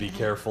still have to be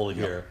careful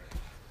here.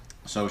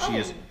 So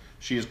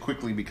she is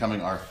quickly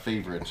becoming our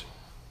favorite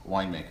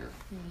winemaker.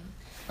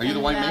 Are you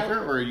the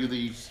winemaker, or are you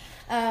the?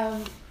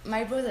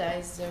 My brother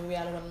is the real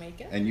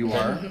winemaker. And you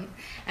are?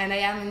 And I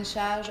am in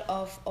charge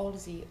of all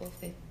the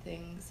other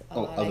things,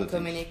 like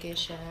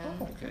communication,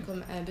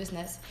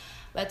 business.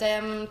 But I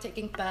am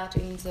taking part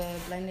in the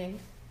blending.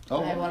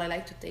 I really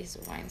like to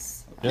taste the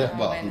wines. Yeah,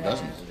 well, who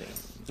doesn't?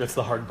 That's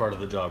the hard part of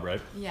the job,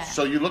 right? Yeah.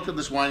 So you looked at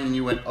this wine and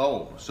you went,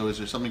 oh, so is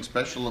there something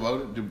special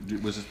about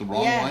it? Was this the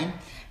wrong wine?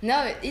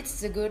 No,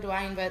 it's a good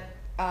wine, but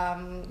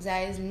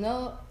there is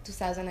no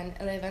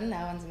 2011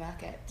 now on the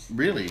market.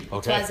 Really?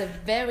 Okay. It was a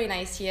very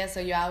nice year, so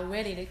you are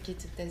really lucky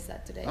to taste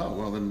that today. Oh,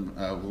 well then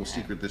we'll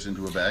secret this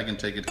into a bag and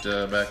take it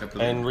back up to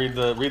the... And read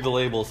the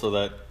label so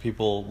that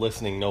people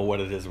listening know what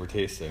it is we're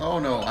tasting. Oh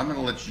no, I'm going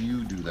to let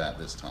you do that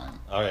this time.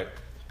 All right.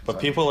 But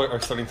people are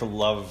starting to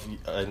love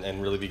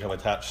and really become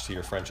attached to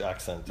your French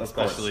accent,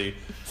 especially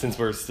since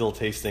we're still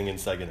tasting in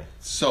Saguenay.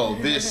 So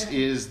this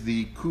is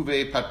the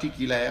Cuvée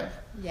Particulière.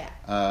 Yeah.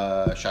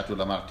 Chateau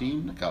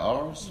Lamartine,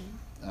 Cahors.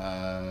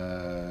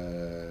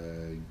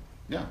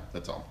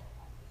 That's all.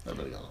 That's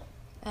really all.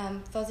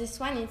 For this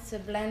one, it's a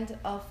blend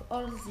of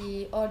all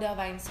the older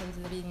vines on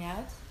the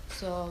vineyard,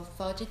 so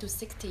 40 to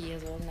 60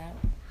 years old now,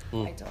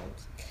 quite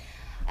old.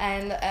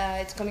 And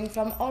it's coming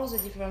from all the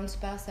different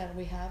parcels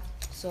we have,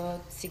 so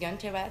second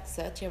terrace,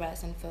 third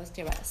terrace, and first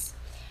terrace.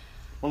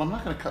 Well, I'm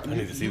not going to cut. I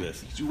need to see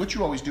this. What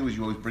you always do is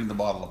you always bring the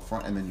bottle up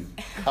front and then you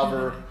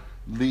cover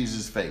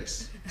Lise's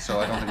face. So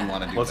I don't think we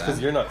want to do that. Well, it's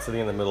because you're not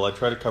sitting in the middle. I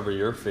try to cover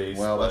your face.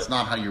 Well, that's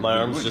not how you're My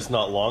doing arm's it. just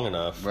not long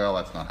enough. Well,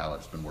 that's not how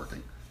it's been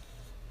working.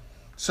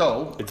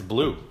 So It's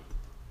blue.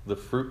 The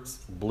fruit's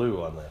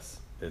blue on this.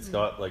 It's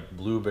got like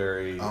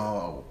blueberry.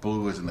 oh,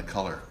 blue is in the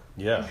color.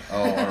 Yeah.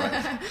 Oh, all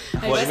right.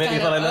 Well, you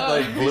meant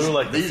like blue,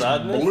 like the These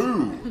sadness.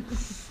 blue.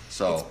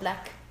 So It's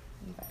black,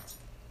 in fact.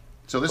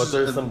 So this But is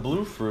there's some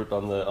blue fruit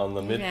on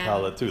the mid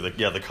palate too.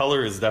 The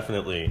color is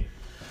definitely.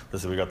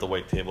 Listen, we got the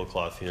white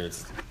tablecloth here.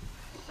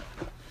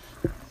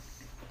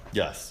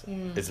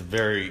 It's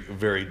very,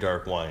 very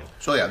dark wine.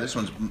 So yeah, this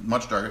one's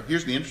much darker.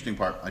 Here's the interesting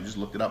part. I just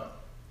looked it up.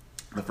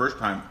 The first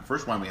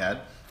wine we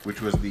had, which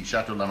was the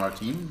Chateau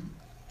Lamartine,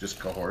 just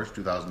Cahors,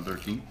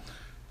 2013,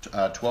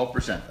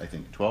 12%, I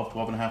think,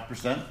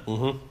 12.5%.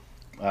 Mm-hmm.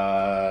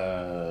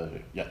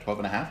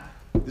 12.5.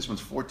 This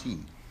one's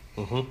 14.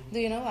 Mm-hmm. Do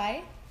you know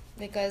why?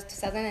 Because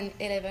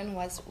 2011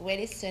 was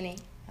really sunny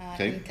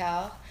in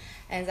Cahors,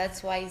 and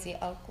that's why the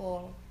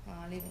alcohol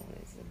level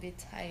is a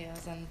bit higher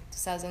than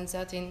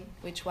 2013,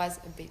 which was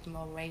a bit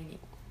more rainy.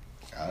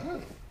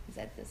 Oh.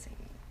 That's the thing.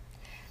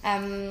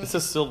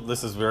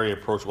 This is very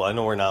approachable. I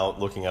know we're now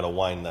looking at a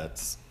wine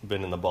that's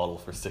been in the bottle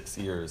for 6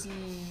 years,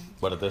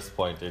 but at this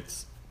point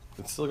it's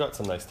still got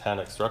some nice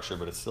tannic structure,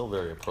 but it's still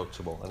very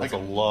approachable, and there's a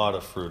lot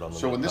of fruit on the.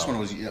 So when this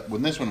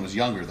one was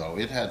younger though,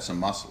 it had some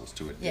muscles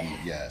to it. Yeah. Didn't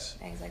it? Yes.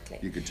 Exactly.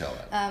 You could tell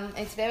that.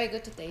 It's very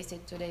good to taste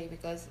it today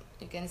because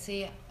you can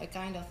see a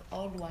kind of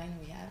old wine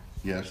we have.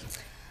 Yes.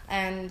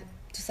 And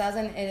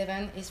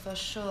 2011 is for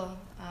sure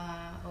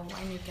a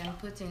wine you can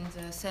put in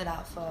the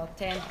cellar for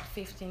 10 or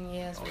 15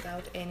 years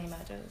without any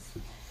matters.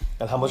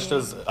 And how much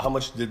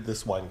did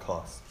this wine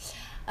cost?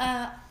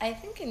 I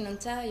think in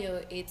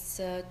Ontario it's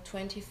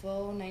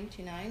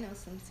 $24.99 or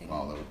something.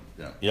 Oh,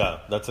 Yeah,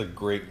 that's a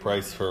great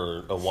price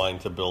for a wine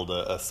to build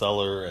a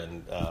cellar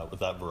and with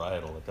that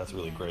varietal. That's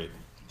really great.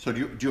 So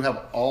do you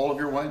have all of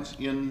your wines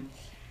in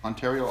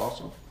Ontario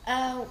also?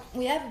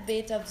 We have a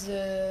bit of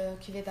the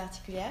cuvée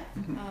particulière.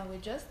 We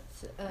just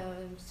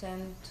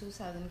sent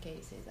 2,000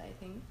 cases, I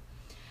think.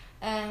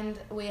 And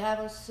we have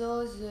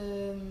also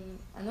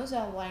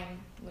another wine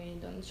we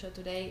don't show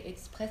today.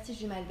 It's Prestige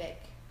du Malbec,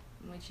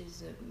 which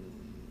is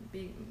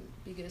the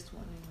biggest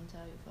one in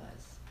Ontario for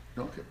us.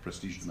 Okay,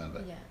 Prestige de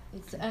Malbec. Yeah,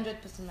 it's 100%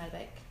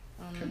 Malbec.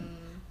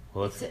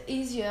 Well, It's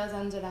easier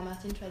than the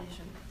Lamartine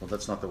tradition. Well,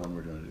 that's not the one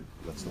we're going to do.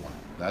 That's the one.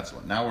 That's the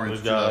one. Now we're in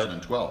We've got-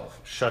 2012.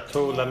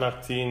 Chateau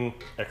Lamartine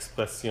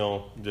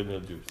Expression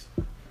 2012.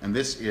 And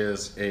this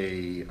is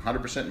a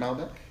 100%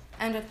 Malbec?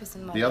 100%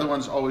 Malbec. The other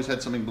ones always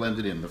had something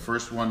blended in. The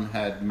first one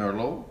had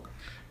Merlot,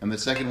 and the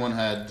second one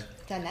had...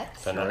 Canette.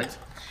 Canette. Right?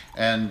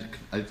 And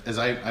as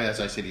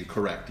I said, you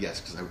correct, yes,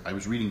 because I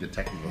was reading the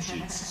technical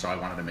sheets, so I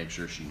wanted to make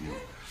sure she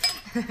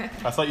knew.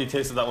 I thought you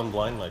tasted that one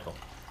blind, Michael.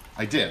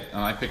 I did, and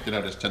I picked it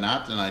out as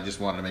Tanat, and I just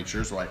wanted to make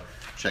sure, so I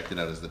checked it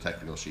out as the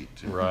technical sheet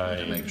to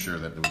Right. make sure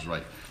that it was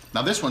right.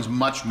 Now this one's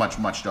much, much,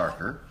 much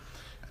darker.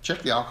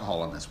 Check the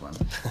alcohol on this one.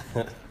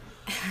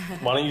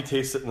 Why don't you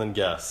taste it and then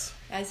guess?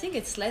 I think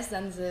it's less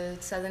than the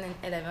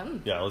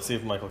 2011. Yeah, let's see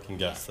if Michael can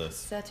guess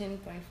this. 13.5.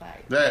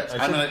 There,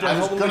 I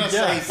was going to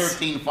say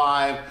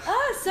 13.5.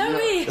 Oh,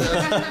 sorry.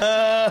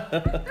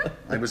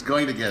 I was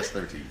going to guess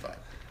 13.5.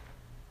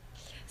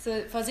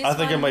 So for this I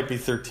think it one, might be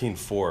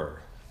 13.4.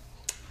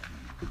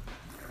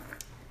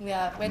 we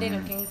are really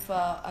looking for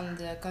on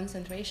the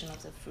concentration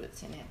of the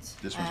fruits in it.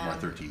 This one's more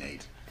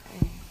 13.8.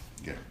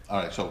 Okay.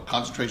 All right, so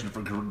concentration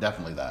for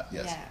definitely that,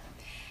 yes. Yeah.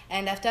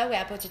 And after we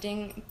are put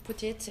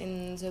it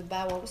in the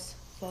barrels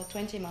for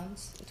 24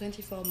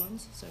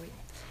 months, sorry.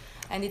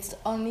 And it's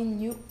only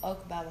new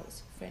oak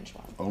barrels, French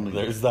one. Only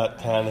There's that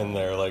tan in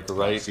there, like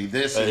right. See,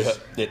 this is-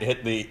 it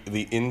hit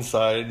the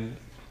inside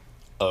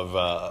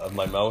of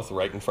my mouth,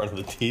 right in front of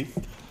the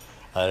teeth.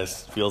 It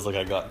feels like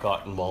I got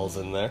cotton balls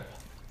in there.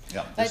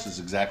 Yeah, this is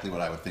exactly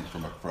what I would think for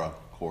a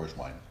Coors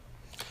wine.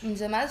 In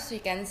the mouth, you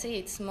can see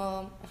it's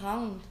more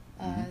round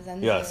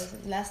than Yes.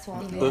 the last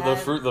one. We The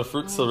have. the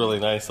fruit's still really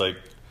nice. Like,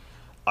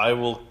 I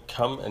will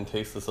come and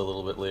taste this a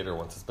little bit later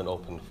once it's been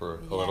open for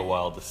a little Yeah.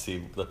 while to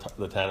see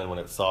the tannin when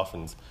it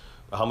softens.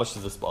 How much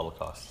does this bottle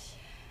cost?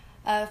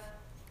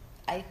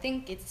 I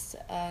think it's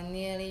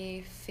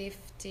nearly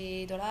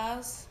 $50.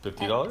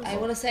 $50? I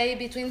will say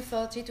between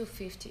 40 to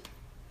 50.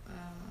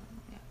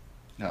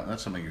 Yeah,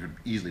 that's something you could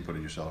easily put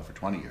in your cellar for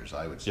 20 years,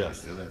 I would say.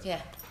 Yes. The Yeah.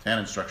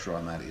 tannin structure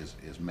on that is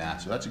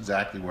massive. That's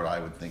exactly what I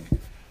would think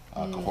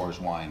Coors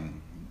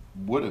wine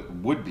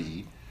would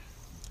be.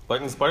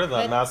 But in spite of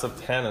that But- massive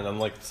tannin,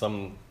 unlike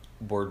some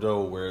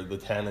Bordeaux where the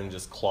tannin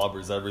just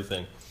clobbers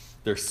everything,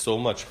 there's so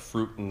much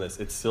fruit in this.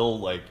 It's still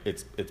like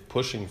it's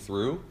pushing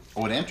through,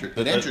 Oh, it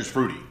enters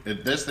fruity.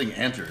 This thing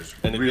enters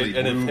and really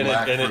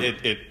blue-black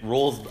fruit. it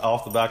rolls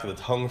off the back of the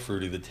tongue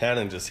fruity. The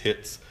tannin just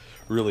hits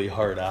really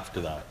hard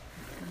after that.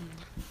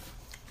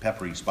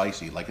 Peppery,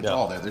 spicy, like it's Yeah.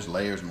 all there. There's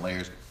layers and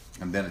layers,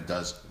 and then it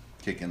does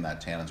kick in that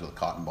tannins with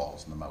cotton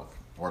balls in the mouth,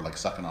 or like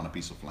sucking on a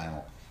piece of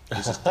flannel.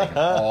 This is taking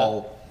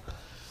all.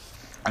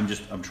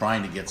 I'm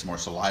trying to get some more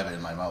saliva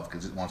in my mouth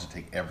because it wants to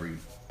take every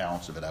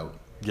ounce of it out,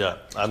 Yeah,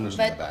 I'm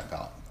especially in the But- back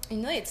palate. You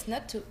know, it's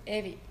not too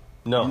heavy.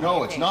 no.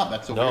 No, it's not.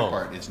 That's the No. weird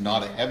part. It's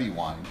not a heavy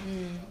wine,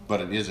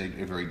 but it is a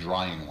very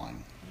drying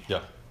wine.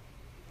 Yeah.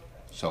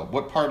 So,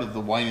 what part of the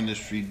wine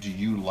industry do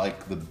you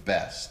like the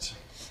best?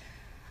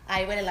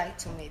 I really like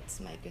to meet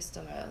my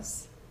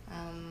customers.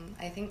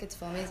 I think it's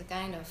for me the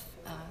kind of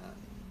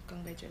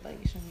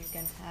congratulation you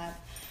can have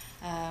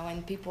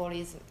when people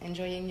is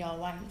enjoying your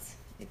wines.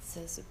 It's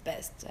the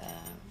best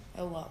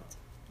award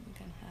you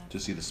can have. To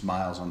see the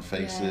smiles on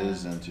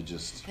faces Yeah. and to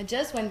just. And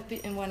just when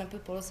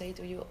people say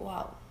to you,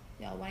 "Wow,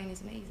 your wine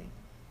is amazing."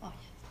 Oh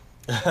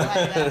yes. I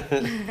like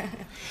that.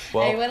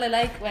 Well- I really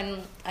like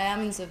when I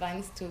am in the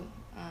vines too,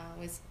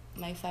 with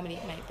my family,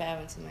 my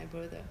parents and my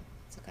brother.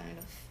 It's a kind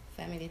of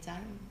family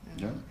time.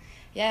 Yeah.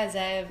 Yeah,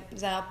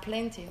 there are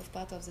plenty of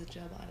part of the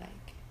job I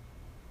like.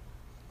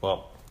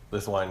 Well,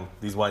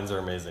 these wines are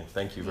amazing.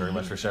 Thank you very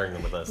much for sharing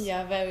them with us.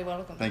 You're very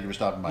welcome. Thank you for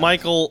stopping by.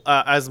 Michael,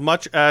 as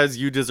much as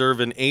you deserve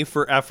an A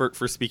for effort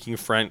for speaking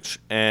French,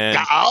 and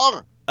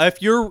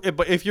if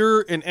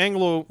you're an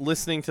Anglo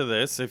listening to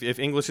this, if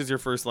English is your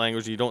first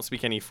language, you don't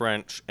speak any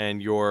French,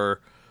 and you're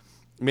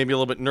maybe a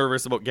little bit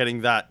nervous about getting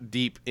that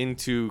deep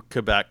into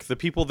Quebec, the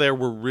people there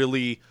were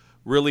really,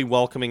 really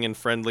welcoming and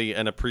friendly,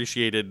 and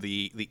appreciated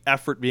the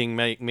effort being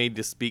made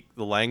to speak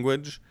the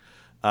language.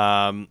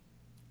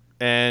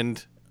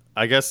 And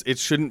I guess it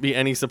shouldn't be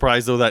any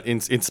surprise, though, that in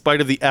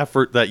spite of the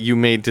effort that you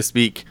made to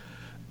speak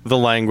the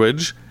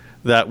language,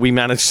 that we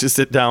managed to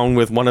sit down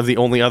with one of the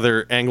only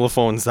other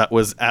Anglophones that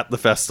was at the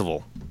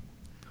festival.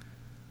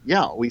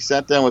 Yeah, we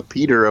sat down with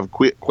Peter of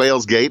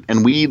Quails Gate,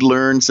 and we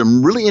learned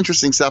some really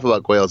interesting stuff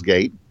about Quails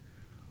Gate.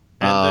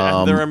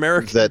 And their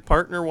American that-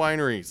 partner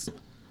wineries.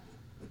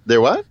 There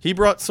what? He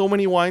brought so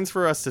many wines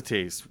for us to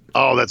taste.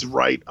 Oh, that's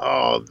right.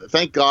 Oh,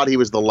 thank God he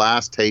was the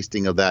last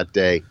tasting of that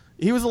day.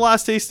 He was the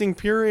last tasting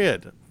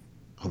period.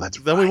 Oh, that's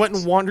Then right. we went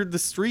and wandered the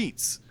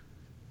streets.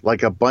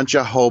 Like a bunch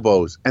of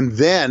hobos. And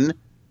then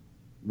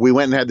we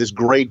went and had this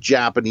great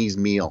Japanese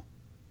meal.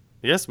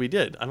 Yes, we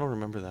did. I don't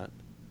remember that.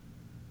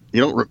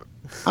 You don't?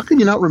 How can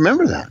you not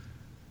remember that?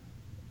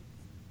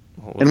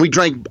 And we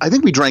drank. I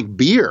think we drank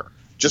beer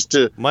just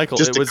to Michael,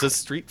 just it to was a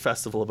street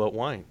festival about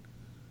wine.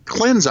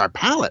 cleanse our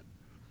palate.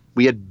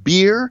 We had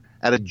beer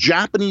at a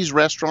Japanese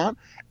restaurant,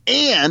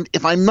 and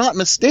if I'm not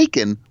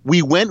mistaken,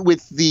 we went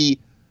with the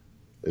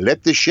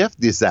let the chef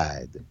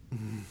decide.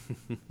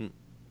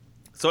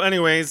 So,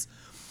 anyways,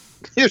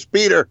 Here's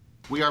Peter.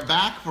 We are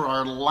back for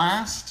our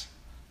last.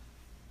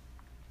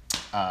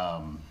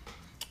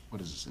 What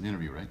is this? An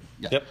interview, right?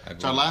 Yeah. Yep.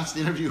 It's our last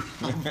interview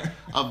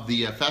of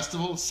the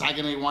festival,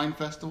 Saguenay Wine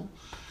Festival,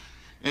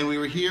 and we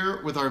were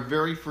here with our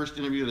very first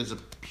interview as a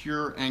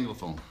pure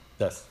Anglophone.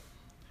 Yes.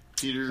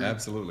 Peter,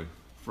 Absolutely.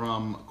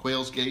 from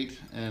Quails Gate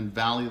and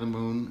Valley of the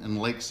Moon and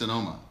Lake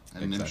Sonoma,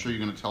 and I'm Exactly. sure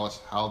you're going to tell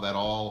us how that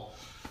all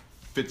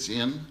fits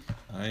in.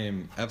 I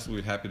am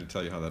absolutely happy to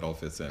tell you how that all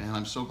fits in. And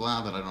I'm so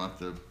glad that I don't have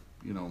to,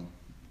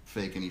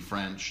 fake any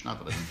French. Not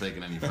that I've been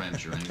faking any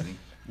French or anything.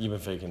 You've been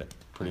faking it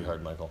pretty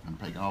hard, Michael. I'm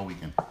faking all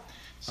weekend.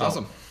 So,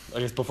 Awesome. I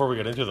guess before we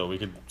get into it, though, we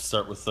could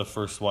start with the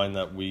first wine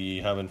that we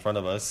have in front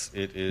of us.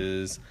 It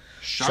is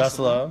Chasselas.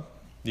 Chasselas.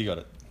 You got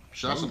it.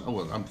 Chasselas. Oh,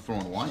 well, I'm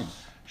throwing wine.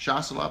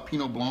 Chasselas,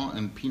 Pinot Blanc,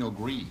 and Pinot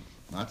Gris.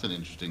 That's an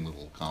interesting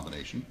little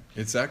combination.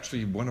 It's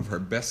actually one of our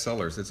best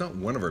sellers. It's not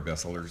one of our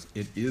best sellers,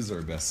 it is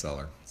our best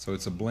seller. So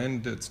it's a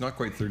blend, it's not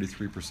quite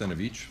 33%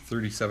 of each,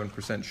 37%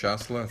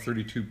 Chasselas,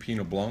 32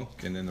 Pinot Blanc,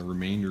 and then the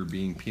remainder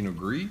being Pinot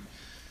Gris.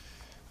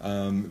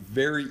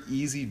 Very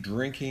easy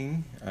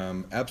drinking,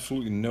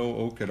 absolutely no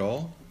oak at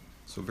all.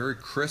 So very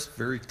crisp,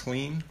 very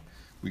clean.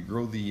 We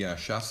grow the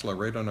Chasselas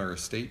right on our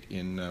estate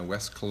in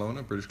West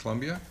Kelowna, British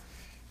Columbia.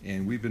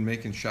 And we've been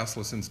making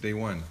Chasselas since day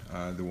one.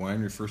 The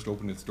winery first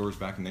opened its doors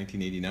back in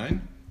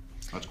 1989.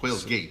 That's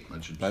Quails Gate.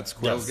 That's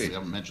Quails We Gate.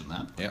 haven't mentioned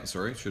that. Yeah,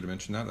 sorry, should have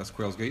mentioned that. That's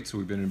Quails Gate. So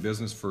we've been in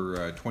business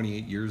for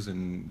 28 years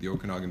in the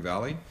Okanagan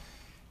Valley.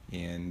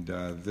 And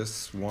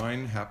this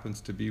wine happens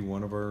to be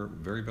one of our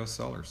very best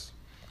sellers.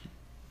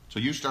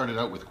 So you started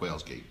out with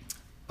Quails Gate.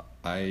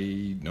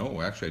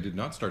 No, actually, I did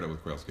not start out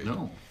with Quails Gate.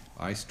 No.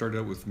 I started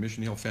out with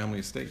Mission Hill Family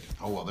Estate.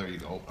 Oh, well, there you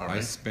go. All I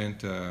right.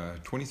 spent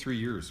 23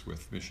 years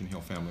with Mission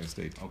Hill Family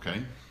Estate.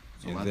 Okay.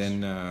 So And that's,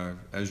 then,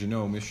 as you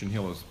know, Mission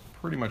Hill is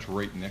pretty much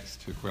right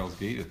next to Quails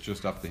Gate. It's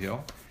just up the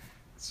hill.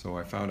 So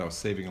I found I was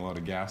saving a lot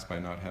of gas by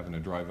not having to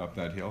drive up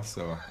that hill.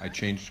 So I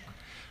changed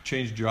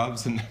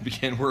jobs and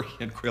began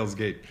working at Quails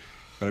Gate.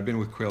 But I've been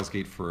with Quails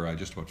Gate for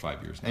just about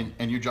 5 years now.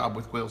 and your job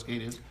with Quails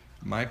Gate is?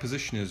 My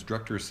position is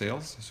Director of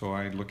Sales. So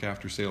I look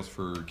after sales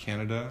for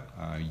Canada,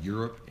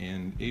 Europe,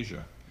 and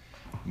Asia.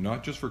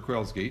 Not just for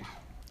Quails Gate,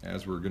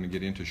 as we're going to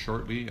get into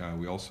shortly.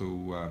 We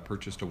also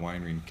purchased a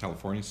winery in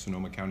California,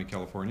 Sonoma County,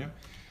 California.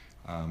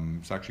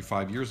 It's actually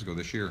 5 years ago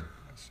this year.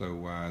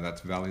 So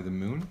that's Valley of the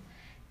Moon.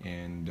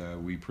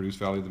 And we produce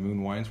Valley of the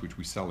Moon wines, which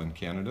we sell in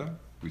Canada.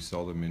 We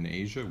sell them in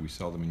Asia. We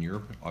sell them in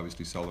Europe.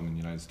 Obviously sell them in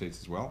the United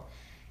States as well.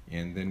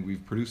 And then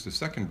we've produced a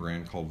second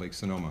brand called Lake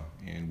Sonoma,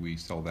 and we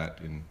sell that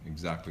in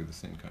exactly the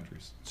same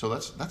countries. So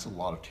that's a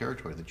lot of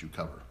territory that you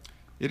cover.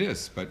 It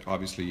is, but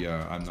obviously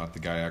I'm not the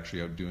guy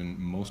actually out doing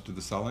most of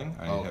the selling.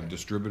 I have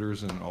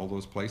distributors in all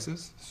those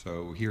places.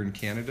 So here in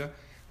Canada,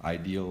 I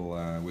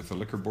deal with the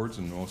liquor boards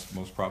in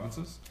most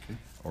provinces,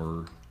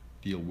 or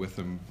deal with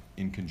them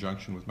in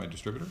conjunction with my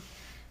distributor.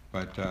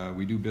 But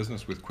we do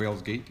business with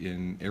Quails Gate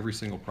in every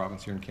single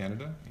province here in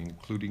Canada,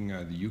 including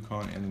the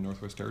Yukon and the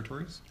Northwest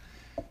Territories.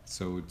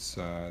 So it's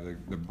the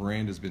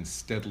brand has been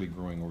steadily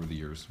growing over the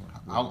years.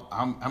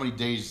 How many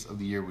days of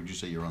the year would you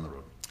say you're on the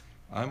road?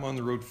 I'm on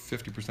the road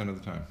 50% of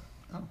the time.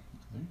 Oh,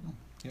 there you go.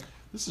 Yeah.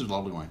 This is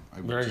lovely wine.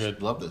 I Very just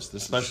good. love this.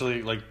 This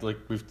Especially like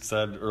we've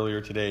said earlier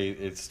today,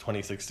 it's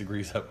 26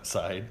 degrees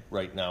outside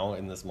right now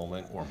in this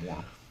moment. or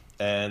more.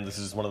 And this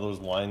is one of those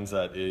wines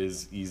that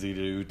is easy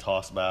to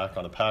toss back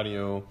on a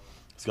patio.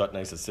 It's got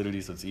nice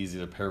acidity, so it's easy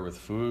to pair with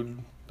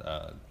food.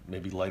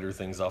 Maybe lighter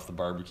things off the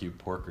barbecue,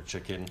 pork or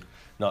chicken.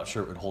 Not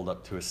sure it would hold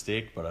up to a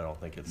steak, but I don't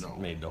think it's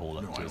made to hold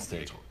up No, to I a don't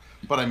think steak. so.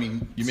 But I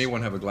mean, You may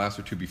want to have a glass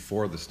or two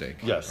before the steak.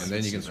 Yes. And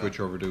then you can So switch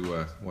over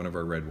to one of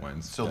our red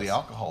wines. so the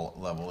alcohol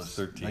level is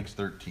 13. makes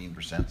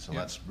 13%. So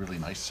that's really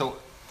nice. So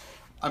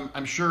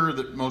I'm sure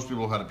that most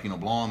people have had a Pinot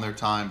Blanc in their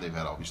time. They've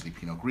had obviously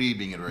Pinot Gris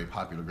being a very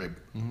popular grape.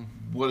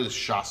 What does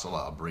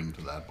Chasselas bring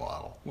to that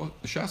bottle? Well,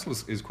 the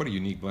Chasselas is quite a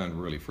unique blend,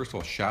 really. First of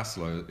all,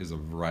 Chasselas is a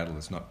varietal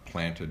that's not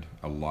planted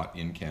a lot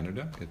in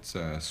Canada. It's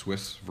a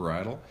Swiss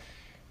varietal.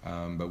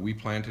 But we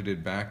planted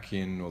it back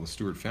in, the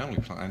Stewart family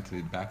planted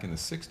it back in the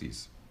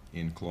 60s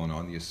in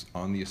Kelowna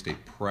on the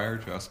estate prior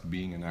to us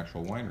being an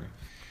actual winery.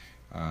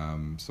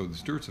 So the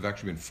Stewarts have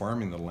actually been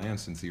farming the land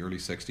since the early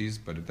 60s,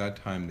 but at that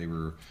time they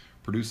were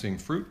producing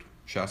fruit,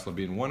 Chasselas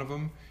being one of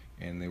them,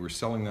 and they were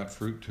selling that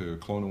fruit to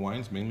Kelowna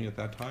Wines mainly at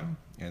that time.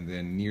 And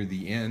then near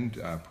the end,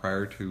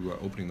 prior to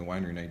opening the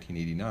winery in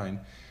 1989,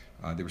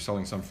 they were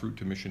selling some fruit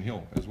to Mission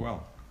Hill as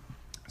well.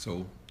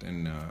 So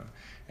then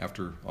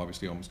after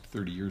obviously almost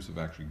 30 years of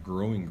actually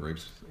growing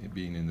grapes,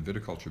 being in the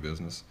viticulture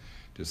business,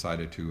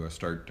 decided to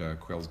start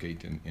Quails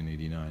Gate in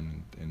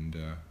 '89, and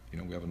you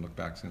know, we haven't looked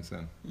back since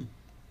then.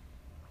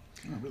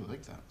 I really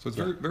like that. So it's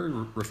very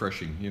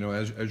refreshing. You know,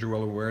 as you're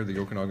well aware, the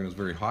Okanagan is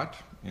very hot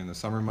in the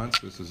summer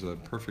months. This is a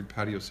perfect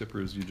patio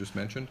sipper, as you just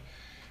mentioned.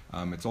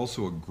 It's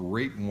also a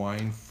great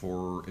wine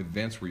for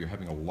events where you're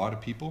having a lot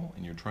of people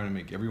and you're trying to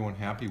make everyone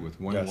happy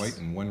with one white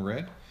and one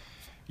red.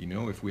 You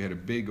know, if we had a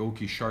big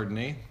oaky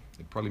Chardonnay,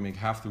 it'd probably make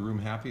half the room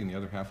happy and the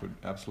other half would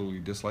absolutely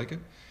dislike it.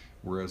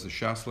 Whereas a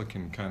Chasselas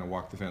can kind of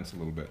walk the fence a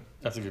little bit.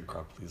 That's a good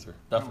crowd pleaser,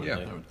 definitely.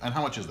 Yeah. And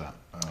how much is that?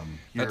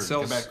 Here in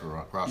Quebec or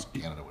across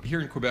Canada?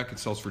 Here in Quebec, it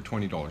sells for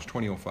 $20,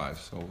 $20.05.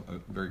 So a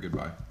very good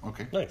buy.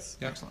 Okay. Nice.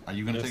 Yeah. Excellent. Are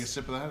you going to take a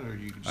sip of that, or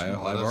you just? I've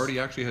already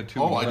actually had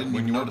two. Oh, I didn't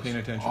when even you weren't notice.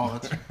 paying attention. Oh,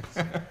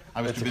 that's.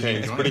 I was It's too busy okay.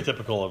 It's enjoying pretty it.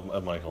 typical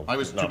of Michael. I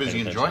was too not busy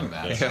paying enjoying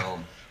attention. that. Yeah. So.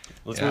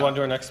 Let's move on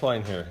to our next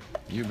wine here.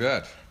 You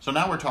bet. So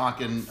now we're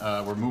talking.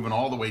 We're moving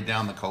all the way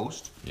down the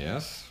coast.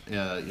 Yes.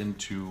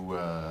 Into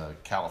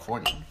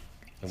California.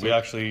 And we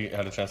actually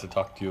had a chance to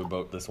talk to you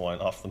about this wine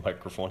off the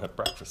microphone at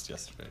breakfast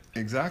yesterday.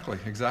 Exactly.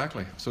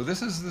 So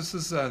this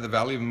is the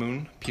Valley of the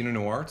Moon Pinot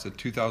Noir. It's a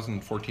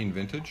 2014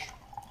 vintage.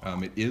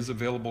 It is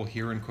available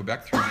here in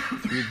Quebec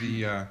through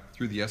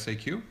the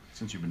SAQ.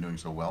 Since you've been doing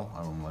so well,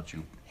 I will let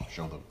you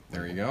show the.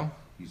 There you go.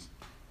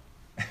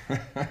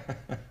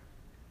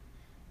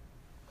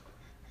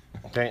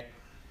 Okay.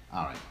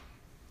 All right.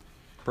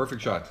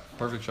 Perfect shot.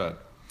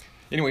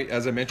 Anyway,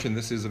 as I mentioned,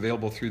 this is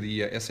available through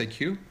the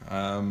SAQ.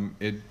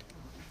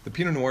 The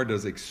Pinot Noir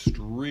does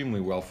extremely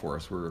well for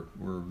us. We're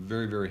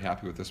very, very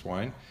happy with this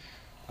wine.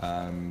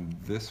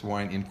 This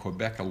wine in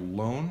Quebec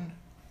alone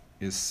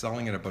is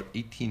selling at about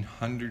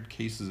 1,800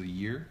 cases a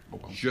year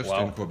just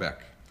in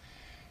Quebec.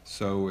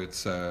 So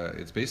it's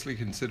basically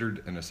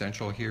considered an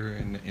essential here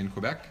in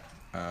Quebec.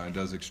 It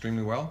does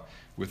extremely well.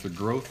 With the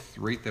growth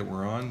rate that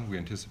we're on, we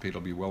anticipate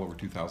it'll be well over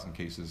 2,000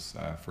 cases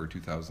for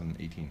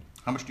 2018.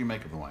 How much do you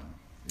make of the wine,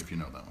 if you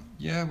know that one?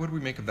 Yeah, what do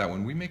we make of that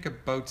one? We make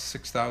about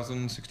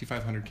 6,000,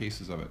 6,500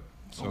 cases of it.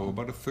 So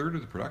about a third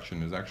of the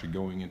production is actually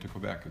going into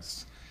Quebec.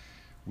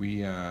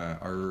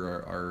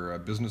 Our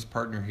business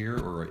partner here,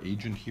 or our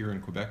agent here in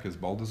Quebec, is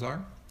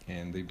Balthazar,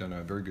 and they've done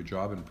a very good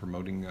job in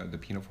promoting the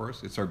Pinot for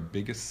us. It's our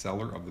biggest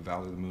seller of the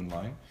Valley of the Moon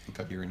line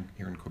here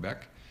in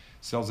Quebec.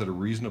 Sells at a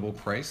reasonable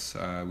price.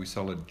 We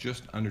sell it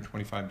just under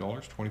 $25,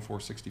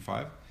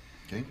 $24.65.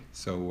 Okay.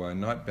 So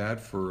not bad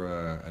for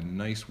a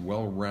nice,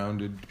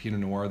 well-rounded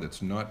Pinot Noir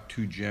that's not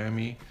too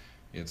jammy.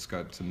 It's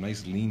got some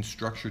nice lean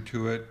structure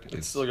to it.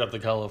 It's still got the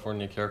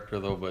California character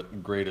though,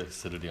 but great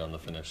acidity on the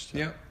finish too.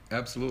 Yeah,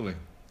 absolutely.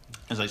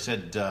 As I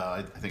said,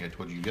 I think I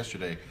told you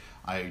yesterday,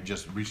 I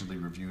just recently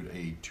reviewed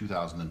a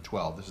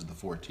 2012. This is the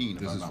 14.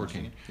 This is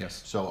 14,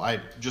 yes. So I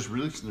just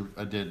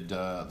recently did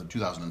the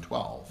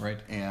 2012. Right.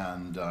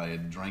 And I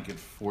had drank it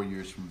 4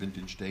 years from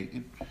vintage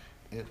date.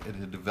 It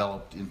had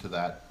developed into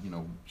that,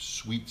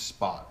 sweet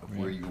spot of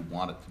where you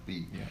want it to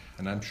be. Yeah,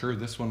 and I'm sure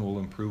this one will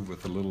improve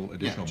with a little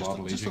additional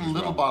bottle aging. Just a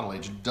little bottle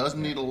age. It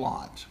doesn't need a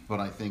lot,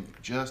 but I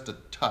think just a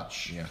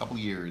touch, a couple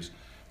years,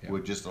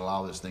 would just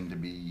allow this thing to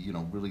be,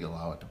 really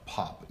allow it to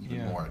pop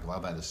even more. Allow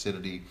that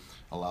acidity,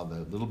 allow the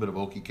little bit of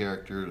oaky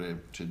character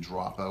to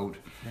drop out,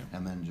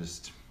 and then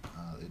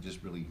it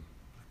just really,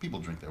 people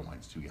drink their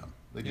wines too young.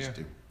 They just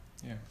do.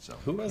 Yeah. So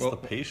who has the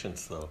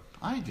patience though?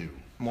 I do.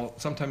 Well,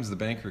 sometimes the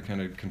banker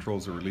kind of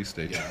controls the release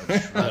date. Yeah,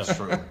 that's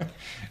true.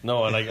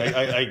 No, and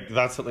I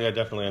that's something I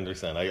definitely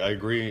understand. I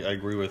agree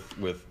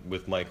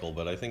with Michael,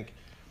 but I think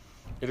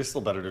it is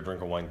still better to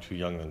drink a wine too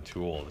young than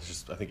too old. It's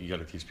just I think you got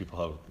to teach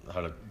people how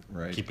to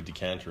keep a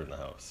decanter in the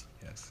house.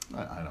 Yes.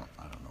 I don't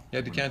know.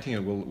 Yeah, decanting it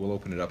will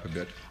open it up a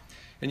bit.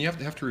 And you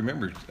have to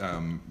remember,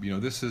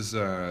 this is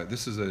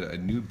a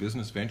new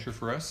business venture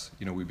for us.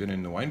 We've been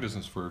in the wine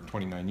business for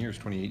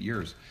 28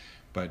 years.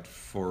 But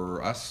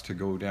for us to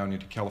go down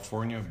into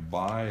California,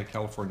 buy a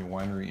California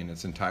winery in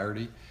its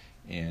entirety,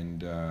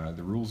 and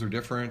the rules are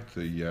different,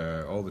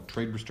 all the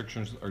trade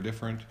restrictions are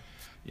different,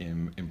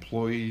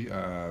 employee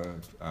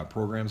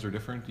programs are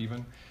different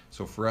even.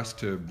 So for us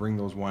to bring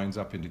those wines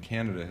up into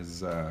Canada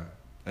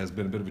has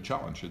been a bit of a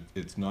challenge.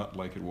 It's not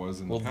like it was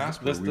in the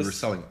past where we were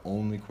selling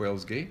only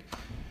Quails Gate.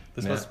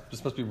 This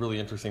must be really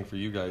interesting for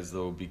you guys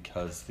though,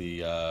 because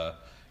the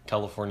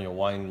California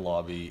wine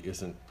lobby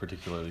isn't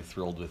particularly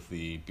thrilled with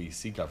the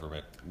BC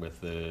government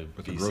with the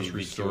BC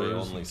grocery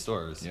stores only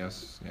stores.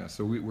 Yes.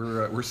 So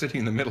we're sitting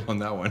in the middle on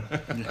that one.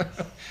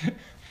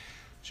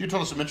 So you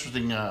told us some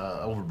interesting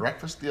over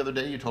breakfast the other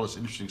day. You told us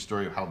an interesting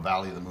story of how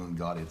Valley of the Moon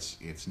got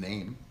its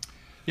name.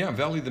 Yeah,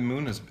 Valley of the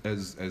Moon as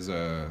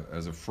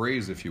a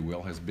phrase, if you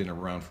will, has been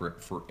around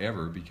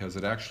forever because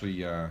it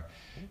actually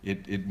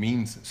it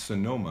means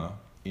Sonoma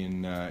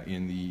in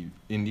the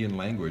Indian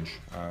language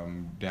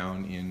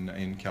down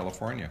in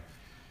California.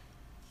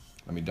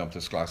 let me dump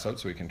this glass out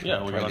so we can try,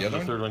 Yeah, we're try on the to the other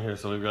one. third one here.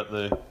 So we've got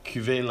the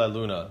Cuvée La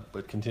Luna,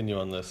 but continue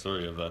on the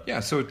story of that.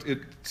 Yeah, so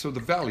so the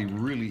valley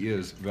really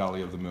is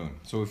Valley of the Moon.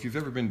 So if you've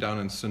ever been down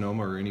in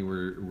Sonoma or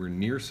anywhere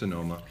near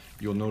Sonoma,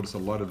 you'll notice a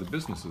lot of the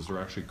businesses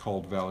are actually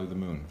called Valley of the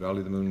Moon. Valley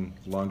of the Moon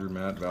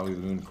Laundromat, Valley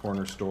of the Moon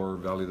Corner Store,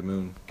 Valley of the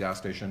Moon Gas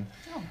Station.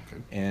 Oh,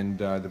 okay. And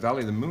the Valley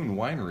of the Moon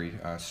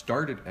winery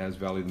started as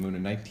Valley of the Moon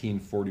in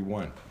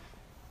 1941.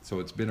 So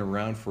it's been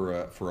around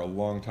for a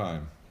long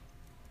time.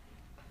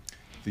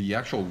 The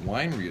actual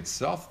winery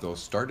itself, though,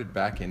 started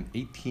back in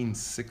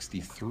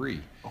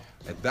 1863.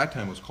 At that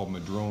time, it was called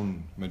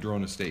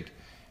Madrone Estate.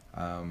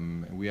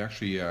 And we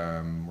actually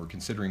were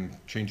considering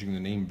changing the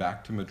name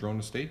back to Madrone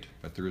Estate,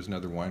 but there is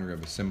another winery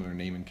of a similar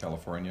name in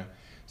California.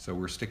 So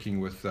we're sticking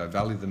with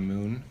Valley of the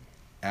Moon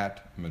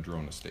at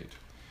Madrone Estate.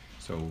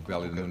 So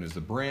Valley of the Moon is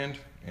the brand,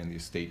 and the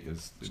estate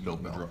is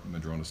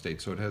Madrone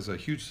Estate. So it has a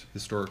huge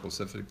historical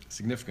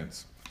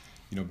significance.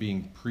 You know,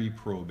 being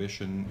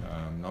pre-Prohibition,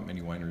 not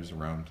many wineries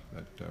around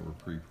that were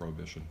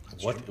pre-Prohibition.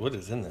 What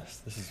is in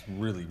this? This is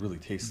really, really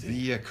tasty.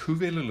 The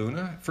Cuvée La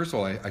Luna, first of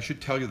all, I should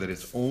tell you that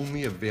it's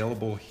only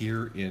available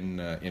here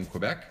in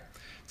Quebec.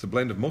 It's a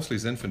blend of mostly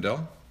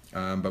Zinfandel,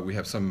 but we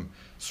have some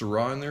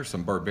Syrah in there,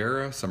 some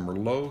Barbera, some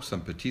Merlot,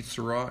 some Petit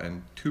Syrah,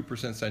 and 2%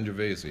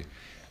 Sangiovese.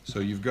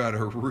 So you've got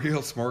a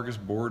real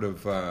smorgasbord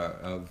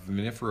of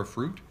vinifera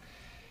fruit.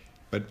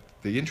 But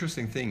the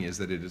interesting thing is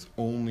that it is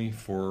only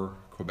for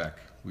Quebec.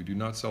 We do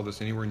not sell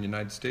this anywhere in the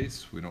United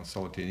States. We don't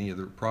sell it to any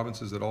other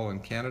provinces at all in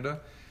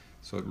Canada.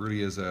 So it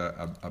really is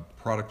a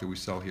product that we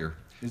sell here.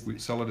 We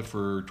sell it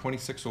for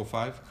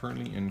 $26.05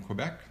 currently in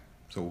Quebec,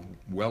 so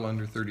well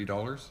under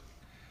 $30.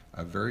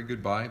 A very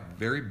good buy,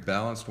 very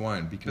balanced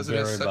wine because it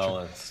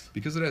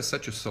has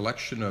such a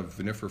selection of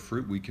vinifera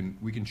fruit. We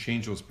can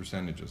change those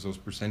percentages. Those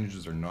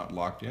percentages are not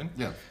locked in.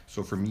 Yeah.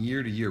 So from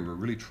year to year, we're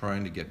really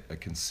trying to get a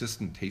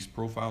consistent taste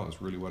profile.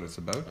 Is really what it's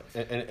about.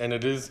 And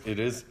it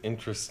is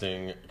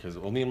interesting because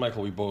me and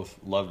Michael, we both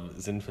love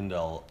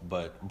Zinfandel,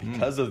 but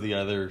because of the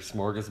other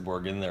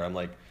smorgasbord in there, I'm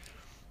like,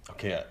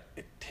 okay,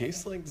 it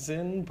tastes like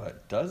Zin,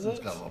 but does it? It's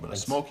got a little bit of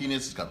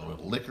smokiness. It's got a little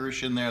bit of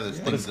licorice in there. There's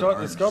But things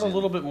it's got a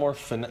little bit more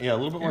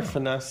more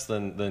finesse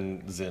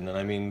than Zin. And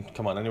I mean,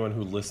 come on, anyone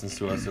who listens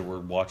to us or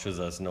watches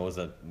us knows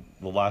that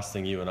the last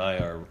thing you and I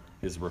are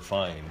is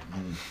refined.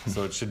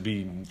 So it should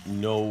be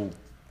no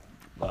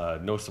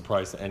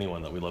surprise to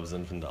anyone that we love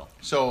Zinfandel.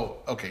 So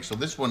so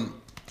this one,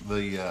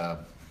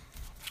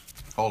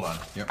 hold on.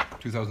 Yep,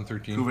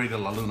 2013. Cuvée de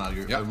la Luna.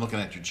 I'm looking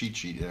at your cheat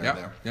sheet there.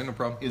 Yeah, no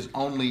problem. Is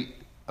only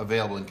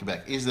available in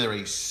Quebec. Is there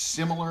a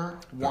similar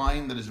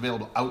wine that is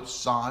available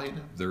outside?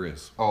 There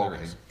is. Oh, there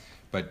okay. is.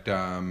 But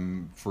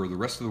for the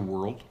rest of the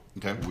world,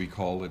 we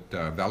call it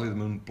Valley of the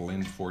Moon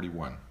Blend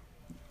 41.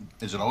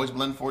 Is it always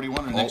Blend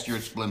 41 or next year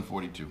it's Blend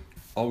 42?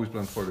 Always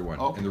Blend 41.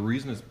 Okay. And the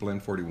reason it's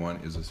Blend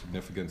 41 is the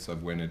significance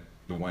of when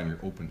the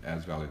winery opened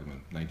as Valley of the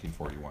Moon,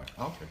 1941.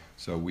 Okay.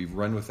 So we've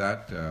run with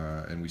that,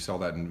 and we sell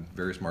that in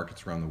various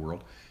markets around the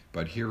world.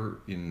 But here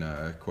in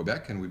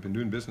Quebec, and we've been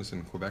doing business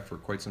in Quebec for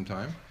quite some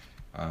time,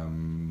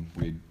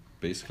 we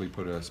basically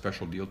put a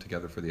special deal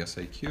together for the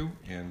SAQ,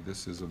 and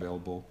this is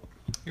available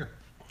here.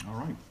 All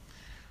right.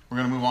 We're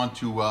going to move on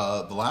to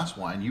the last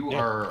wine. You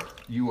are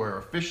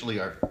officially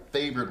our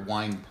favorite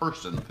wine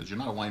person, because you're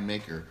not a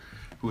winemaker,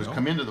 who has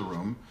come into the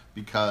room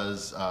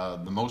because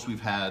the most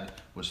we've had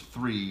was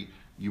 3.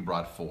 You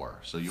brought 4.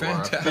 So you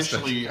Fantastic. are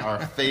officially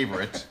our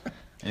favorite.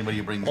 Anybody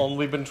who brings... Well,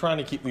 we've been trying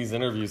to keep these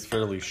interviews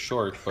fairly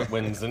short, but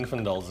when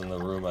Zinfandel's in the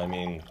room, I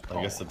mean,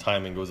 I guess the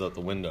timing goes out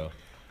the window.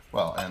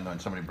 Well, and when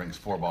somebody brings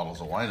 4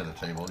 bottles of wine to the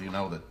table, you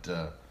know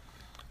that...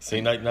 See,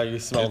 now you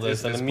smell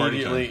this, and it's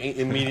party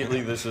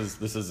immediately this is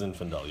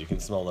Zinfandel. You can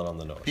smell that on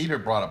the nose. Peter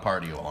brought a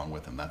party along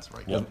with him, that's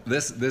right. Yep.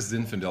 This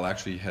Zinfandel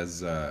actually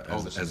has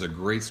a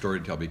great story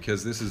to tell,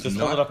 because this is Just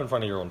not... hold it up in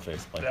front of your own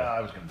face, Michael. Yeah,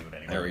 I was going to do it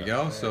anyway. There we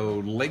go. So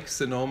Lake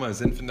Sonoma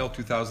Zinfandel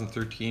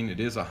 2013.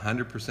 It is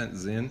 100%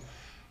 Zin.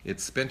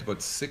 It's spent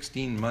about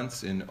 16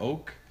 months in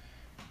oak.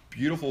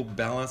 Beautiful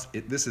balance.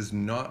 This is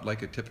not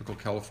like a typical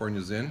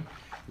California Zin.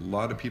 A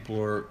lot of people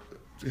are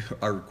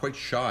quite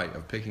shy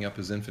of picking up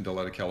a Zinfandel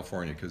out of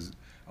California because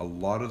a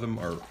lot of them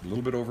are a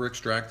little bit over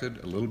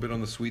extracted, a little bit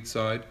on the sweet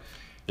side.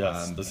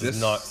 Yes, this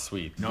is not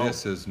sweet. No.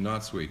 This is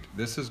not sweet.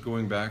 This is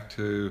going back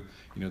to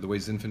the way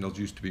Zinfandels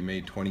used to be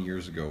made 20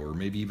 years ago, or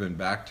maybe even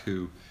back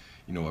to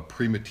a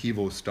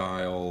Primitivo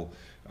style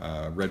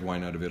red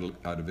wine out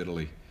of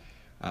Italy.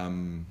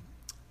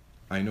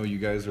 I know you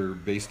guys are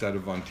based out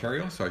of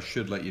Ontario, so I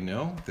should let you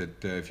know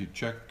that if you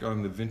check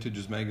on the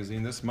Vintages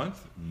magazine this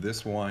month,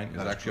 this wine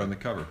is actually on the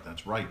cover.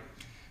 That's right.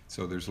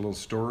 So there's a little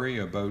story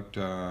about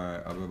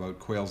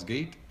Quails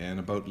Gate and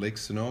about Lake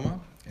Sonoma,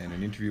 and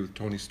an interview with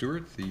Tony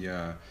Stewart,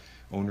 the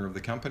owner of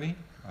the company.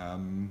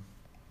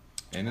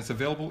 And it's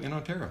available in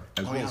Ontario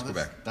as well as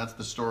Quebec. That's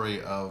the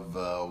story of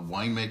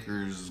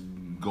winemakers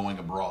going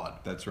abroad.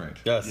 That's right.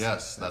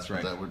 Yes, that's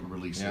right. What that would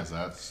release is.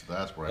 That's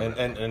where I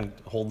and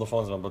hold the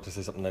phones. I'm about to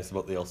say something nice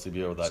about the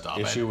LCBO. That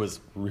issue was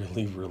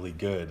really, really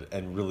good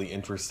and really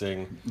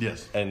interesting.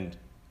 Yes. And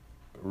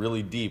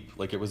really deep.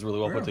 Like, it was really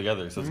well put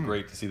together. So it's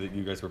great to see that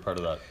you guys were part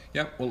of that.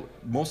 Yeah, well,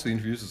 most of the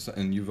interviews,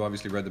 and you've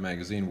obviously read the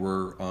magazine,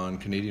 were on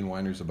Canadian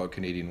wineries about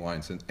Canadian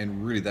wines,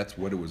 and really that's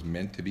what it was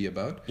meant to be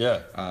about.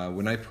 Yeah.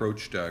 When I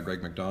approached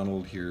Greg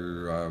McDonald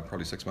here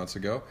probably 6 months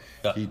ago,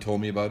 he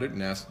told me about it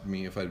and asked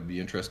me if I'd be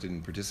interested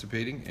in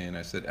participating, and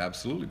I said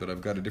absolutely, but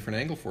I've got a different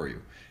angle for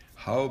you.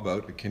 How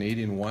about a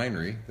Canadian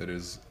winery that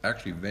has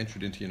actually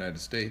ventured into the United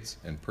States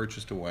and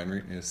purchased a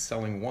winery and is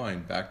selling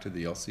wine back to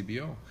the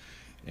LCBO?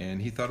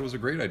 And he thought it was a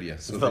great idea.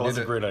 So that was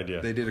a great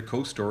idea. They did a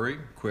co-story,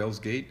 Quails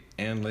Gate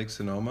and Lake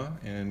Sonoma,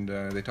 and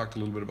they talked a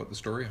little bit about the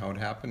story, how it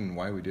happened, and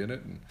why we did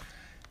it. And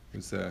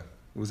it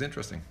was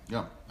interesting.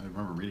 Yeah, I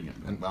remember reading it.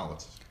 And wow,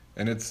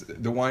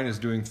 the wine is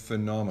doing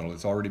phenomenal.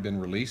 It's already been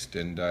released,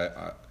 and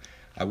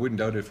I wouldn't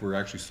doubt if we're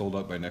actually sold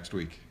out by next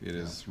week. It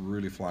is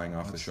really flying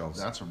off the shelves.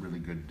 That's a really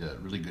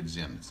good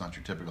Zin. It's not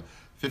your typical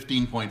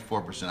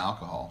 15.4%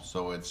 alcohol,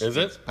 so it's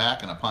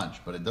packing a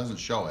punch, but it doesn't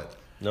show it.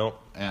 No.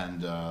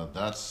 And I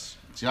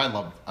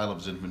love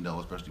Zinfandel,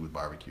 especially with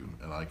barbecue,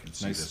 and I can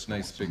see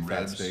nice big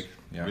fat steak.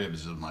 Yeah.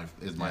 Ribs is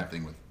my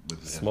thing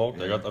with smoke.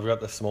 Yeah. I've got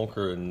the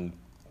smoker, and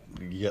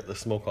you get the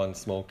smoke on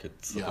smoke.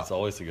 It's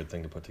always a good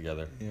thing to put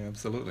together. Yeah,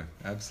 absolutely.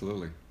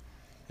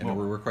 And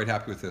we're quite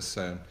happy with this.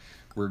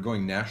 We're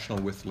going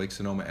national with Lake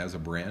Sonoma as a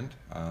brand.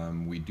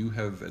 We do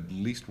have at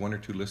least 1 or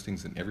 2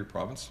 listings in every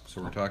province,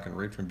 so we're talking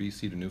right from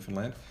BC to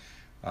Newfoundland.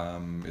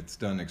 It's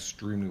done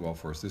extremely well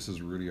for us. This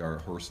is really our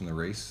horse in the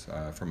race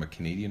from a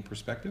Canadian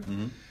perspective.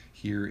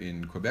 Here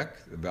in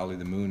Quebec, the Valley of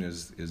the Moon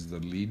is the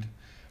lead,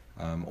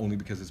 only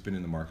because it's been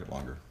in the market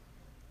longer.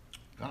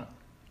 Got it.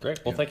 Great.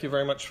 Well, thank you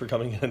very much for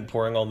coming in and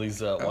pouring all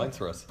these wines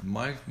for us.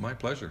 My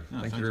pleasure.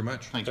 Thank you very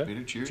much. Thanks,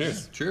 Peter.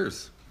 Cheers.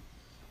 Cheers.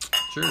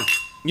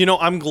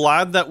 I'm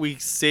glad that we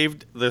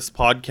saved this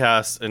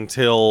podcast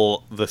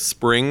until the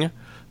spring,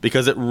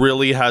 because it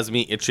really has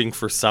me itching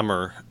for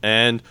summer.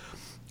 And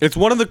it's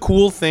one of the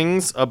cool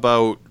things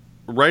about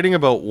writing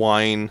about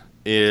wine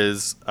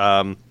is,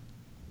 and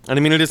I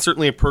mean, it is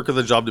certainly a perk of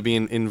the job to be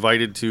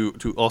invited to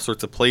all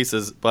sorts of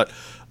places, but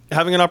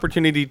having an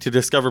opportunity to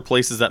discover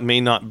places that may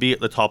not be at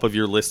the top of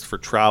your list for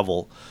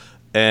travel.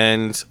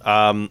 And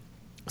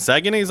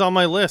Saguenay's on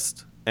my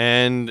list.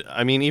 And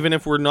I mean, even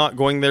if we're not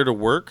going there to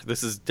work,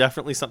 this is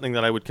definitely something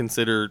that I would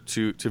consider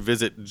to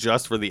visit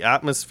just for the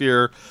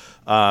atmosphere,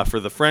 for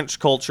the French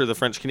culture, the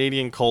French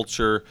Canadian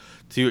culture,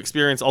 to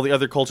experience all the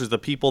other cultures, the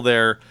people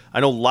there. I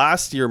know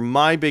last year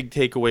my big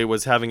takeaway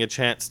was having a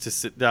chance to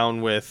sit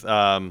down with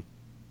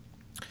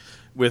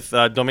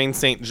Domaine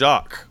Saint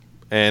Jacques,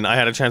 and I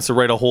had a chance to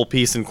write a whole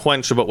piece in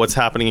Quench about what's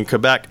happening in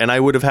Quebec, and I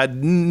would have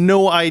had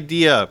no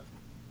idea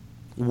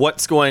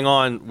what's going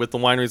on with the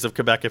wineries of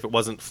Quebec if it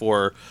wasn't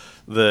for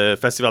the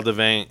Festival de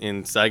Vin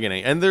in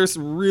Saguenay. And there's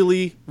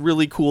really,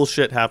 really cool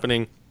shit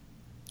happening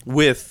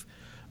with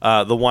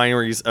the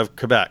wineries of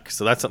Quebec.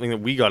 So that's something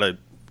that we got to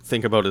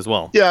think about as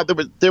well. Yeah,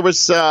 there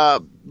was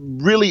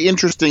really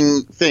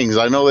interesting things.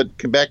 I know that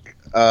Quebec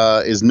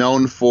is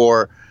known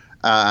for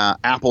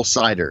apple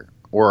cider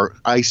or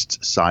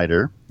iced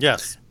cider.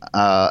 Yes.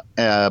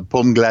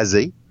 Pomme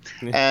glacée.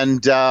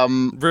 And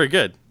very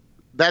good.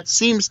 That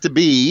seems to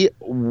be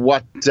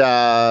what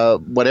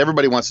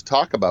everybody wants to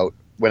talk about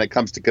when it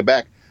comes to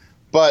Quebec.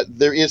 But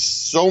there is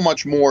so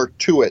much more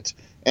to it.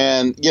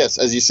 And yes,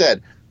 as you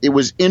said, it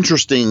was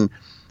interesting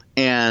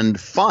and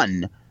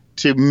fun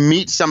to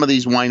meet some of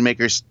these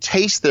winemakers,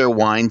 taste their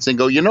wines, and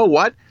go, you know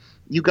what?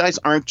 You guys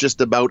aren't just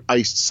about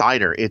iced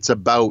cider. It's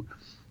about,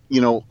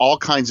 all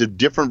kinds of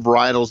different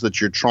varietals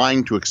that you're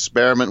trying to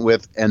experiment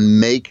with and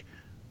make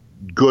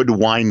good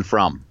wine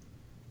from.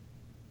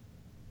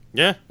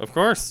 Yeah, of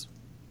course.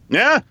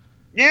 Yeah.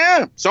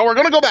 So we're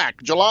going to go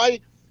back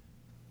July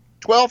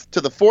 12th to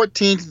the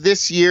 14th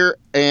this year,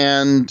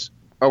 and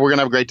we're going to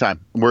have a great time.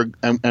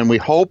 And we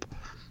hope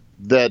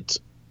that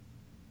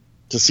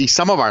to see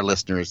some of our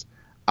listeners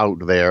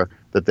out there,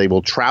 that they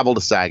will travel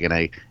to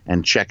Saguenay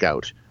and check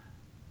out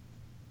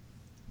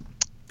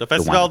the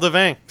Festival de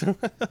Vin.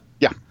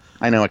 Yeah,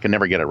 I know I can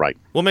never get it right.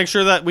 We'll make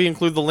sure that we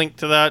include the link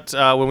to that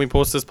when we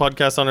post this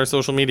podcast on our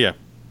social media.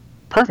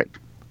 Perfect.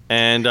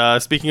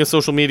 And speaking of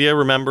social media,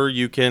 remember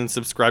you can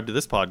subscribe to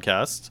this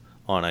podcast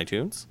on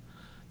iTunes,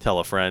 tell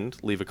a friend,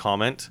 leave a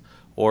comment,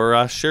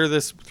 or share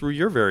this through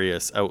your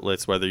various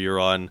outlets, whether you're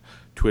on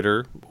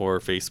Twitter or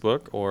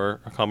Facebook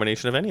or a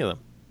combination of any of them.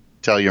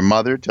 Tell your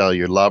mother, tell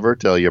your lover,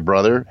 tell your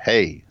brother.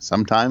 Hey,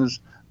 sometimes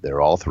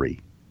they're all three.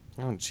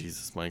 Oh,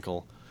 Jesus,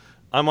 Michael.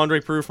 I'm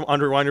Andre Peru from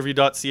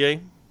AndreWineReview.ca.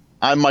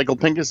 I'm Michael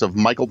Pincus of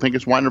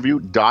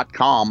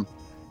MichaelPincusWineReview.com.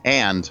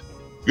 And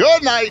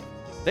good night.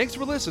 Thanks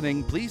for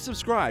listening. Please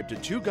subscribe to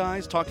Two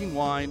Guys Talking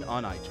Wine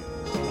on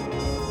iTunes.